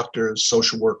 again, doctors,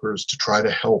 social workers, to try to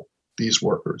help these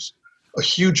workers. A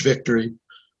huge victory,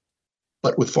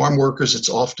 but with farm workers, it's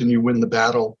often you win the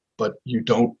battle, but you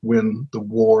don't win the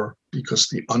war because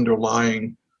the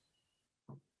underlying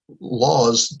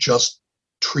laws just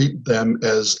treat them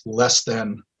as less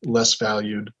than, less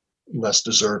valued, less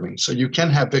deserving. So you can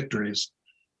have victories,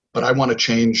 but I want to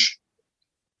change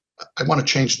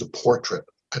the portrait.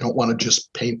 I don't want to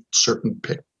just paint certain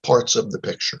parts of the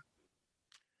picture.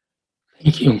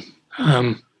 Thank you.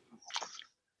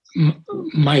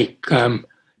 Mike,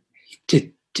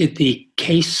 did the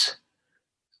case,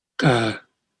 the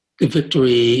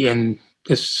victory in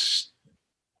this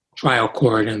trial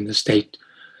court and the state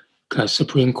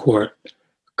Supreme Court,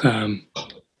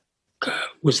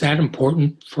 was that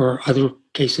important for other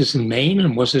cases in Maine,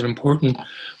 and was it important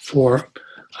for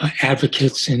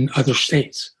advocates in other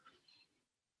states?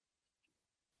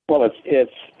 Well,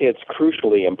 it's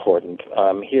crucially important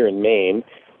here in Maine.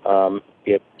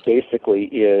 It basically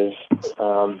is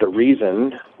the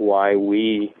reason why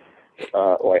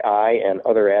why I and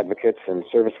other advocates and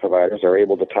service providers are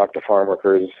able to talk to farm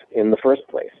workers in the first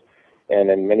place,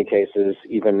 and in many cases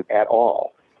even at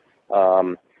all.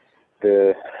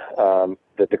 The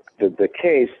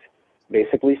case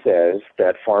basically says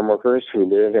that farm workers who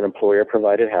live in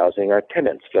employer-provided housing are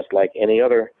tenants, just like any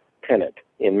other tenant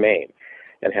in Maine,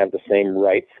 and have the same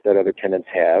rights that other tenants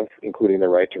have, including the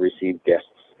right to receive guests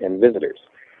and visitors.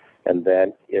 And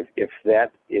that if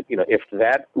that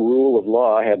rule of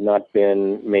law had not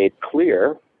been made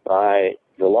clear by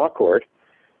the law court,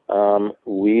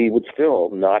 we would still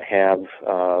not have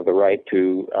the right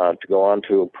to go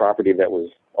onto a property that was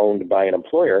owned by an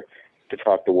employer to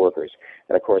talk to workers.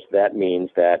 And of course, that means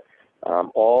that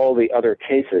all the other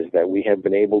cases that we have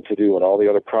been able to do and all the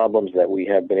other problems that we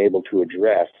have been able to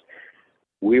address,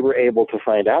 we were able to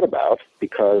find out about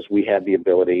because we had the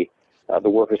ability. The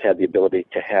workers had the ability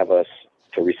to have us,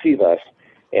 to receive us,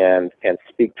 and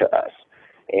speak to us.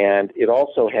 And it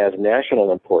also has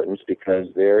national importance because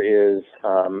there is,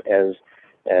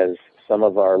 as some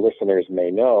of our listeners may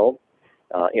know,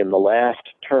 in the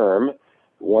last term,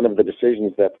 one of the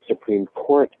decisions that the Supreme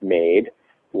Court made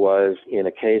was in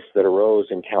a case that arose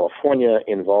in California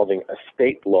involving a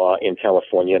state law in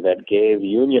California that gave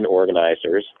union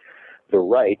organizers the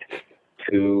right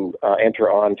to enter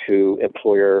onto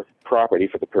employer property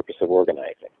for the purpose of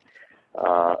organizing.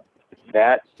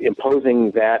 That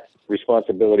imposing that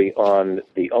responsibility on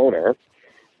the owner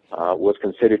was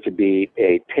considered to be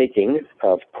a taking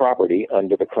of property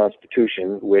under the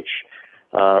Constitution, which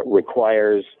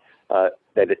requires that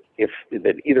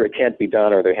either it can't be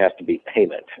done or there has to be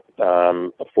payment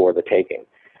for the taking.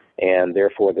 And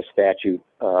therefore, the statute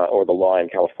or the law in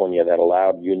California that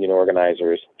allowed union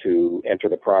organizers to enter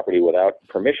the property without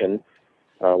permission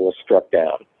was struck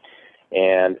down.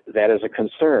 And that is a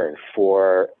concern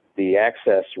for the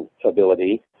access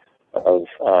ability of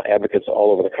advocates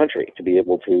all over the country to be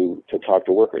able to talk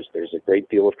to workers. There's a great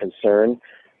deal of concern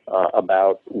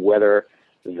about whether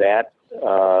that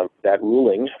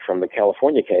ruling from the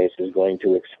California case is going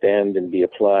to extend and be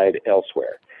applied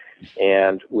elsewhere.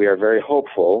 And we are very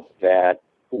hopeful that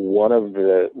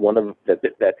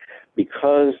that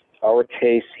because our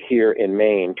case here in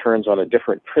Maine turns on a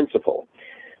different principle,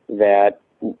 that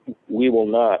we will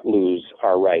not lose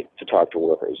our right to talk to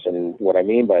workers. And what I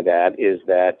mean by that is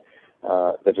that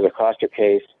the DeCoster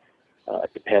case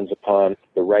depends upon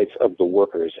the rights of the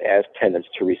workers as tenants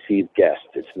to receive guests.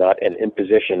 It's not an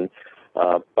imposition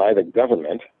by the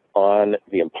government on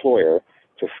the employer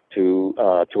to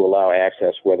allow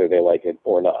access whether they like it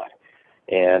or not.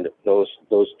 And those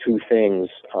two things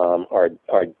are,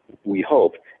 we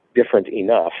hope, different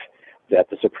enough that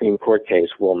the Supreme Court case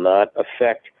will not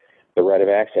affect the right of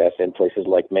access in places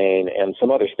like Maine and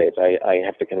some other states. I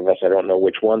have to confess I don't know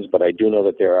which ones, but I do know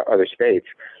that there are other states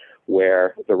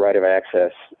where the right of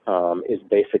access is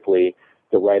basically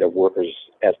the right of workers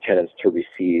as tenants to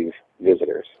receive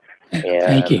visitors. And,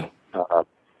 thank you.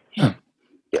 Yeah.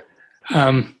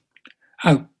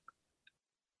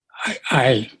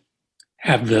 I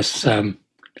have this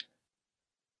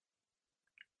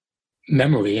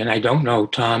memory, and I don't know,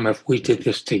 Tom, if we did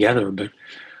this together, but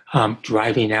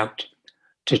driving out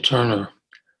to Turner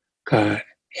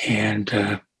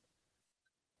and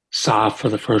saw for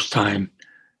the first time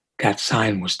that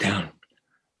sign was down.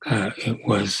 It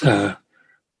was a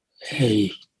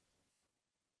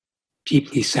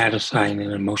deeply satisfying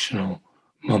and emotional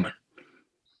moment.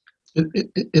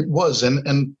 It was,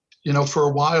 and you know, for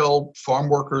a while, farm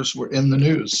workers were in the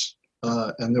news,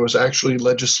 and there was actually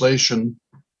legislation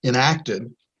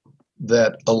enacted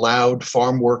that allowed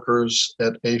farm workers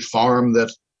at a farm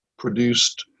that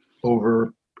produced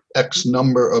over X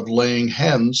number of laying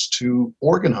hens to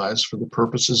organize for the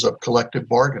purposes of collective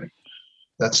bargaining.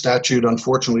 That statute,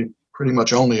 unfortunately, pretty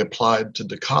much only applied to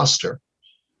DeCoster,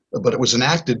 but it was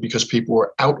enacted because people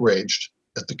were outraged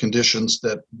at the conditions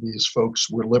that these folks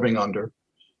were living under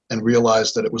and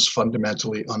realized that it was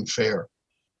fundamentally unfair.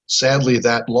 Sadly,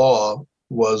 that law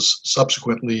was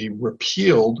subsequently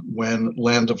repealed when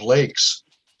Land O'Lakes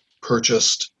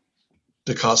purchased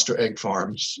DeCoster egg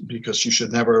farms, because you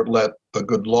should never let a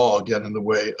good law get in the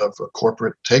way of a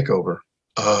corporate takeover.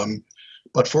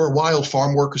 But for a while,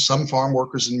 some farm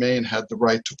workers in Maine had the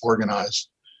right to organize,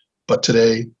 but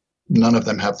today none of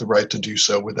them have the right to do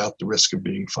so without the risk of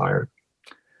being fired.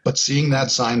 But seeing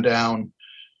that sign down,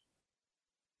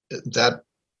 that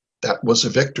was a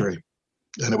victory.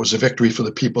 And it was a victory for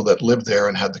the people that lived there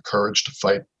and had the courage to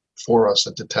fight for us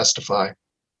and to testify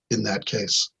in that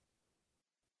case.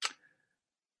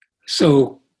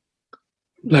 So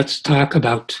let's talk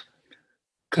about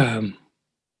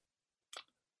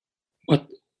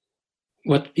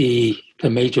what the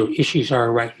major issues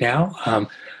are right now.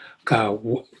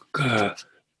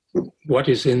 What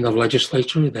is in the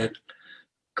legislature that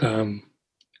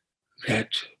that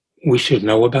we should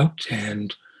know about,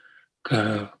 and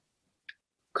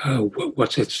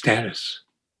what's its status?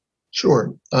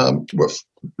 Sure. Well,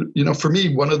 for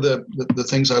me, one of the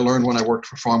things I learned when I worked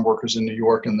for farm workers in New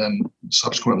York and then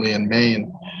subsequently in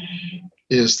Maine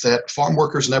is that farm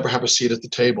workers never have a seat at the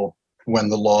table when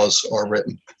the laws are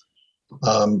written.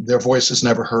 Their voice is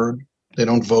never heard. They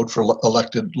don't vote for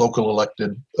local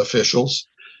elected officials.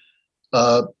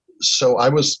 So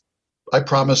I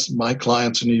promised my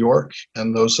clients in New York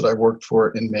and those that I worked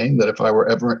for in Maine that if I were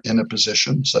ever in a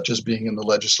position, such as being in the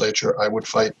legislature, I would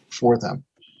fight for them.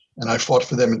 And I fought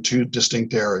for them in two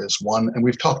distinct areas. One, and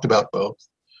we've talked about both.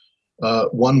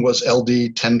 One was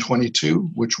LD 1022,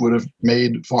 which would have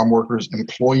made farm workers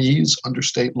employees under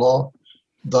state law,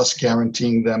 thus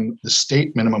guaranteeing them the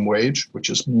state minimum wage, which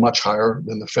is much higher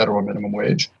than the federal minimum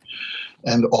wage,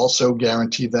 and also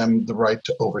guarantee them the right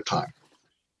to overtime.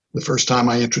 The first time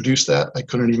I introduced that, I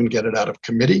couldn't even get it out of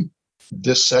committee.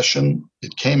 This session,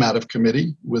 it came out of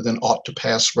committee with an ought to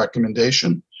pass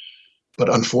recommendation,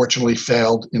 but unfortunately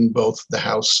failed in both the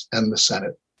House and the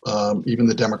Senate. Even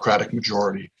the Democratic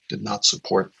majority did not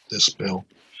support this bill.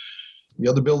 The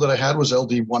other bill that I had was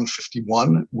LD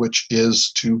 151, which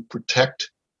is to protect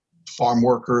farm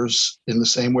workers in the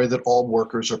same way that all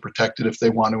workers are protected if they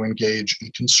want to engage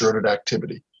in concerted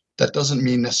activity. That doesn't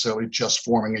mean necessarily just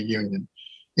forming a union.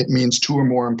 It means two or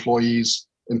more employees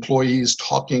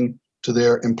talking to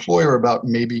their employer about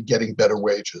maybe getting better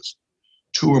wages.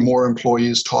 Two or more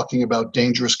employees talking about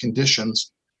dangerous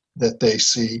conditions that they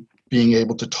see, being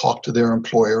able to talk to their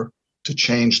employer to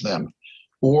change them.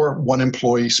 Or one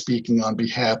employee speaking on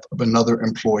behalf of another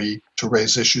employee to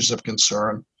raise issues of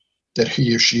concern that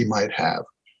he or she might have.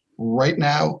 Right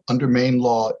now, under Maine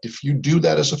law, if you do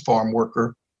that as a farm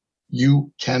worker,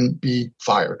 you can be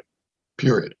fired,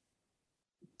 period.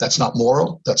 That's not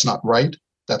moral, that's not right,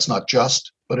 that's not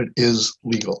just, but it is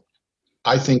legal.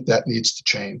 I think that needs to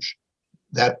change.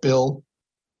 That bill,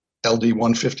 LD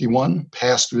 151,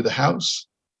 passed through the House,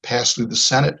 passed through the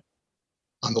Senate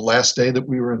on the last day that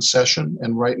we were in session,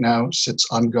 and right now sits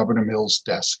on Governor Mills'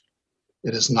 desk.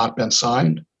 It has not been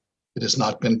signed. It has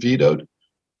not been vetoed.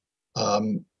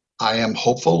 I am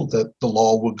hopeful that the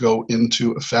law will go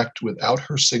into effect without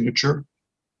her signature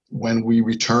when we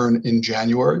return in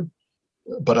January.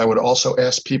 But I would also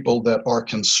ask people that are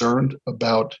concerned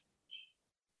about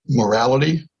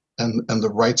morality and the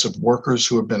rights of workers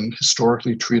who have been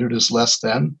historically treated as less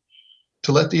than,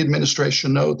 to let the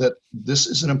administration know that this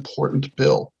is an important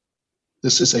bill.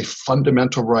 This is a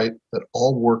fundamental right that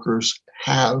all workers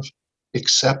have,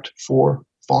 except for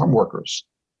farm workers.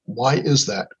 Why is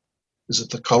that? Is it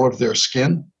the color of their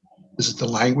skin? Is it the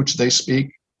language they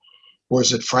speak? Or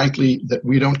is it frankly that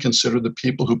we don't consider the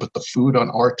people who put the food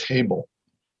on our table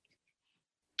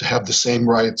to have the same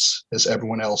rights as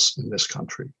everyone else in this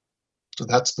country? So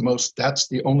that's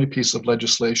the only piece of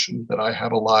legislation that I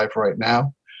have alive right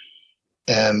now.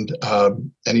 And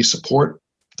any support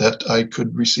that I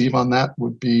could receive on that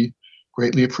would be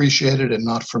greatly appreciated, and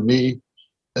not for me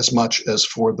as much as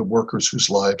for the workers whose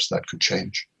lives that could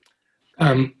change.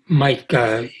 Mike,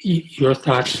 your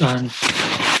thoughts on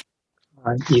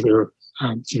either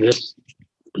this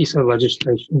piece of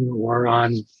legislation or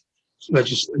on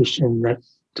legislation that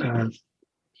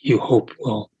you hope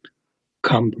will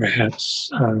come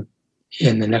perhaps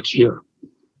in the next year?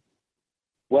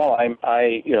 Well, I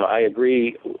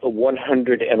agree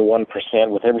 101%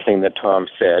 with everything that Tom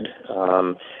said.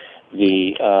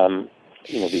 The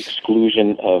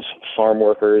exclusion of farm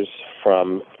workers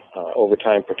from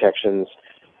overtime protections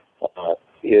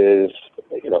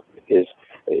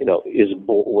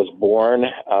was born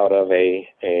out of a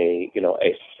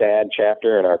sad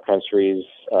chapter in our country's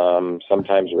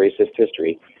sometimes racist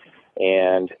history.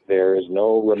 And there is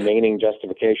no remaining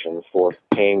justification for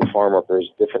paying farm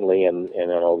workers differently and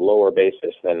on a lower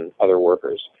basis than other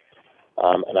workers.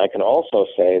 And I can also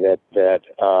say that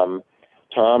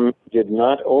Tom did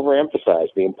not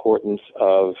overemphasize the importance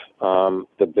of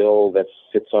the bill that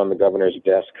sits on the governor's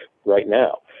desk right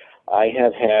now. I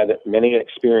have had many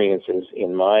experiences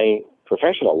in my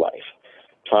professional life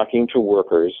talking to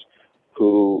workers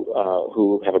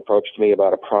who have approached me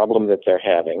about a problem that they're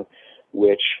having,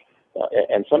 which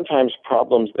and sometimes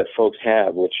problems that folks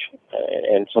have,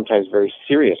 and sometimes very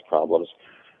serious problems,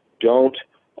 don't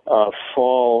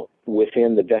fall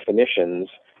within the definitions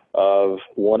of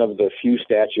one of the few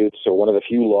statutes or one of the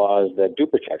few laws that do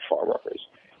protect farm workers.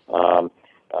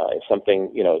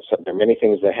 There are many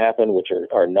things that happen which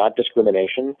are not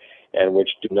discrimination and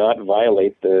which do not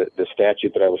violate the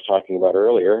statute that I was talking about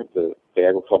earlier, the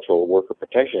Agricultural Worker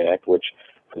Protection Act, which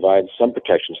provides some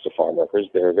protections to farm workers.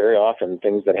 There are very often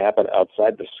things that happen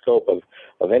outside the scope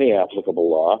of any applicable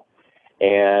law,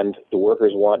 and the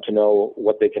workers want to know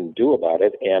what they can do about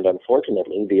it. And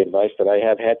unfortunately, the advice that I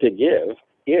have had to give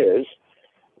is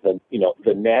the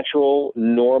natural,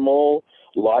 normal,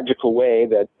 logical way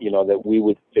that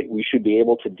we should be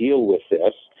able to deal with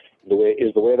this. The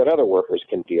way that other workers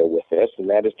can deal with this, and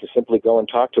that is to simply go and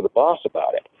talk to the boss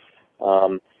about it.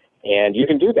 And you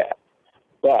can do that,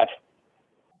 but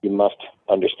you must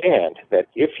understand that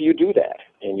if you do that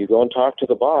and you go and talk to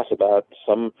the boss about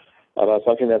something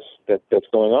that's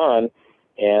going on,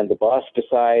 and the boss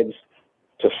decides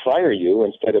to fire you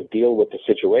instead of deal with the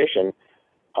situation,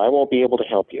 I won't be able to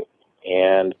help you.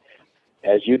 And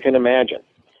as you can imagine,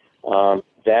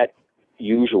 that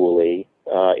usually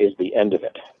is the end of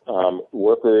it. Farm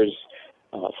workers,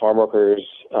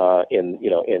 in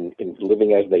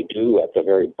living as they do at the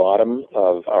very bottom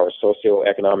of our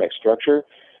socioeconomic structure,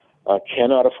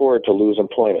 cannot afford to lose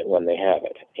employment when they have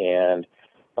it, and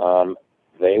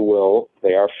they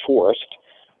are forced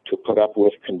to put up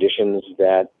with conditions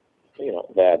that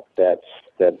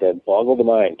boggle the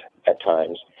mind at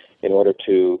times in order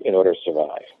to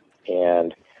survive.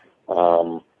 And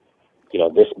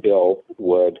this bill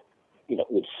would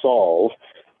solve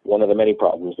one of the many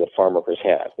problems that farm workers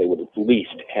have. They would at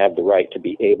least have the right to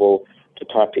be able to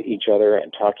talk to each other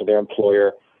and talk to their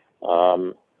employer,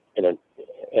 and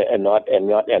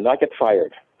not get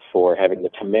fired for having the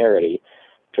temerity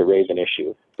to raise an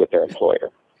issue with their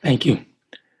employer. Thank you.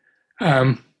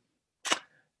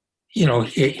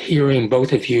 Hearing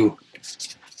both of you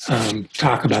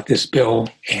talk about this bill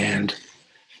and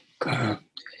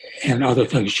other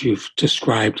things you've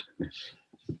described,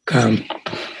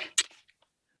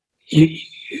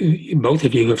 both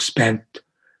of you have spent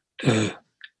the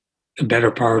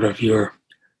better part of your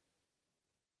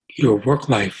work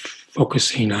life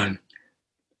focusing on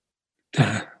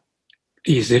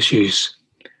these issues,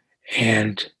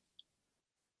 and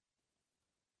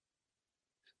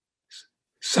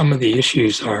some of the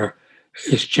issues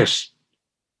is just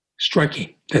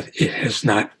striking that it has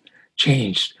not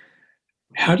changed.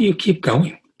 How do you keep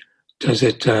going? Does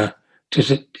it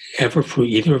ever, for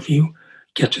either of you,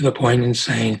 get to the point in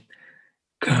saying,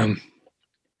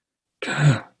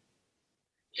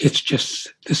 it's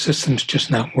just, the system's just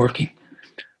not working.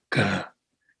 I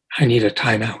need a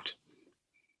timeout.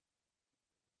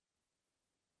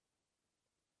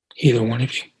 Either one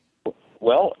of you.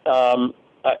 Well,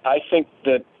 I think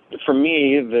that for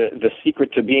me, the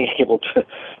secret to being able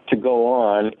to go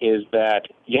on is that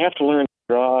you have to learn to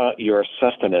draw your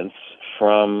sustenance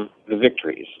from the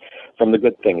victories, from the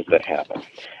good things that happen.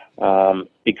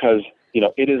 Because,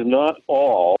 it is not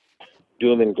all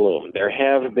doom and gloom. There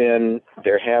have been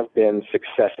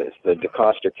successes. The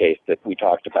DeCoster case that we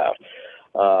talked about,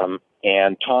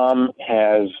 and Tom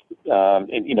has,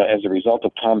 as a result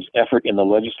of Tom's effort in the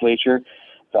legislature,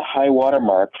 the high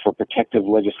watermark for protective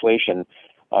legislation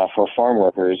for farm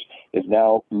workers is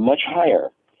now much higher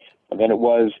than it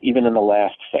was even in the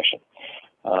last session.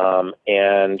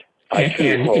 And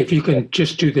if you can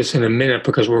just do this in a minute,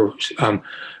 because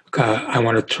I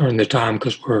want to turn to Tom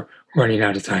because we're running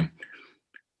out of time.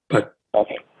 But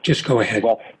okay, just go ahead.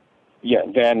 Well, yeah.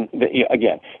 Then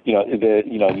again,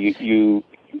 you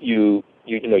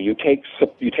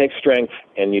take strength,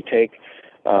 and you take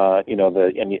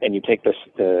you take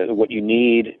what you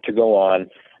need to go on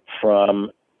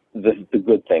from the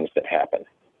good things that happen.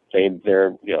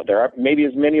 There are maybe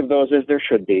as many of those as there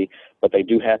should be, but they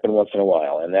do happen once in a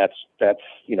while, and that's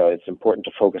it's important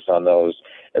to focus on those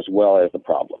as well as the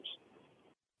problems.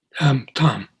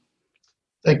 Tom.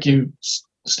 Thank you,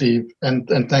 Steve, and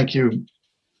thank you,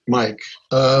 Mike.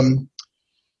 As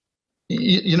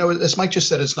Mike just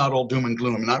said, it's not all doom and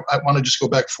gloom. And I want to just go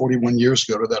back 41 years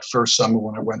ago to that first summer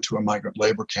when I went to a migrant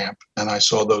labor camp and I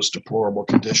saw those deplorable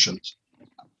conditions.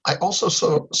 I also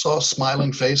saw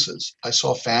smiling faces. I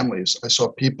saw families. I saw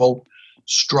people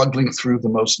struggling through the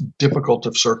most difficult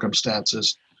of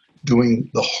circumstances, doing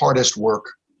the hardest work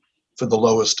for the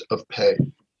lowest of pay.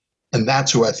 And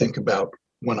that's who I think about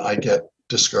when I get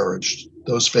discouraged.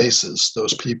 Those faces,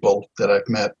 those people that I've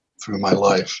met through my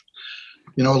life.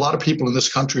 A lot of people in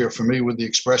this country are familiar with the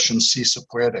expression "si se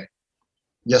puede,"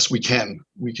 yes, we can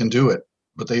do it.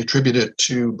 But they attribute it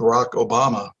to Barack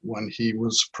Obama when he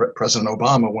was President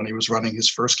Obama, when he was running his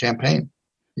first campaign.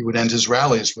 He would end his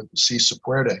rallies with "Si se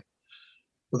puede."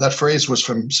 Well, that phrase was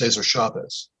from Cesar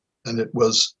Chavez, and it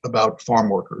was about farm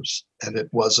workers, and it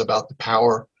was about the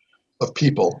power of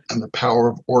people and the power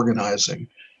of organizing.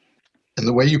 And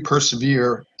the way you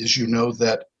persevere is you know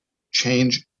that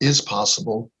change is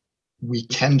possible. We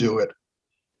can do it.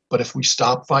 But if we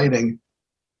stop fighting,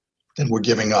 then we're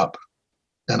giving up.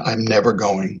 And I'm never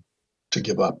going to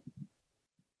give up.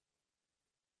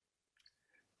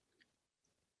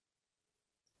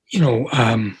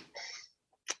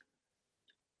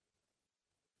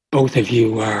 Both of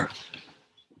you are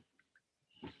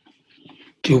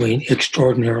doing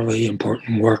extraordinarily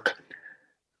important work,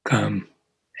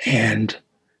 and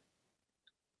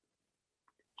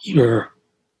your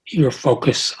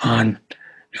focus on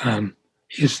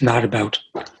is not about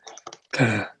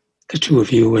the two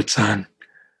of you. It's on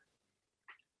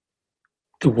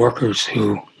the workers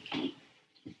who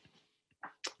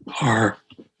are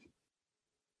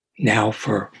now,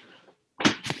 for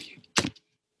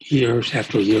years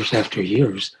after years after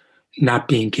years, not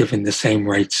being given the same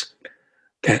rights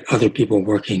that other people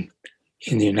working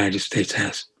in the United States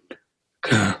has.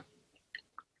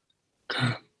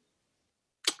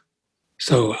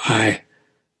 So I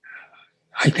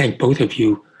thank both of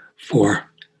you for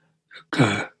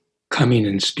coming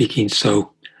and speaking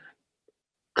so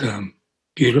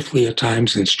beautifully at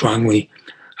times and strongly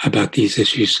about these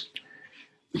issues.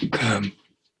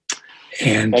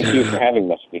 And thank you for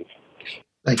having us, Steve.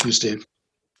 Thank you, Steve.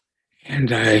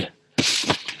 And I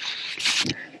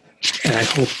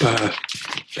hope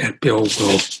that bill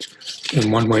will,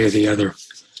 in one way or the other,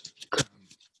 come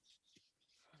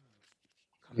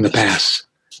to pass,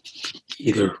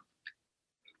 either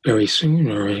very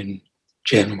soon or in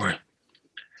January.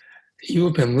 You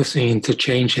have been listening to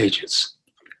Change Agents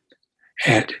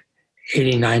at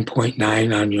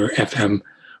 89.9 on your FM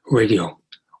radio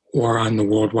or on the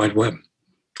World Wide Web.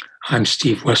 I'm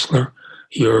Steve Wessler,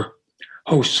 your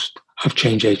host of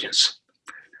Change Agents.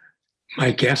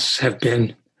 My guests have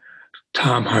been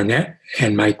Tom Harnett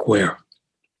and Mike Ware.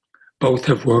 Both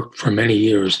have worked for many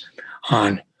years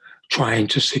on trying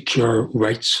to secure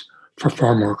rights for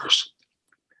farm workers.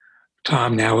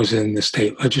 Tom now is in the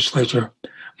state legislature.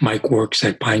 Mike works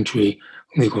at Pine Tree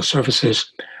Legal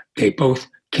Services. They both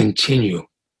continue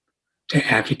to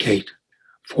advocate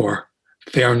for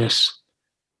fairness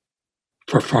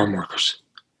for farm workers.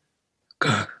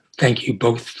 Thank you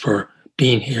both for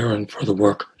being here and for the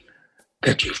work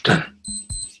that you've done.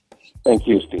 Thank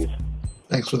you, Steve.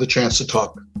 Thanks for the chance to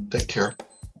talk. Take care.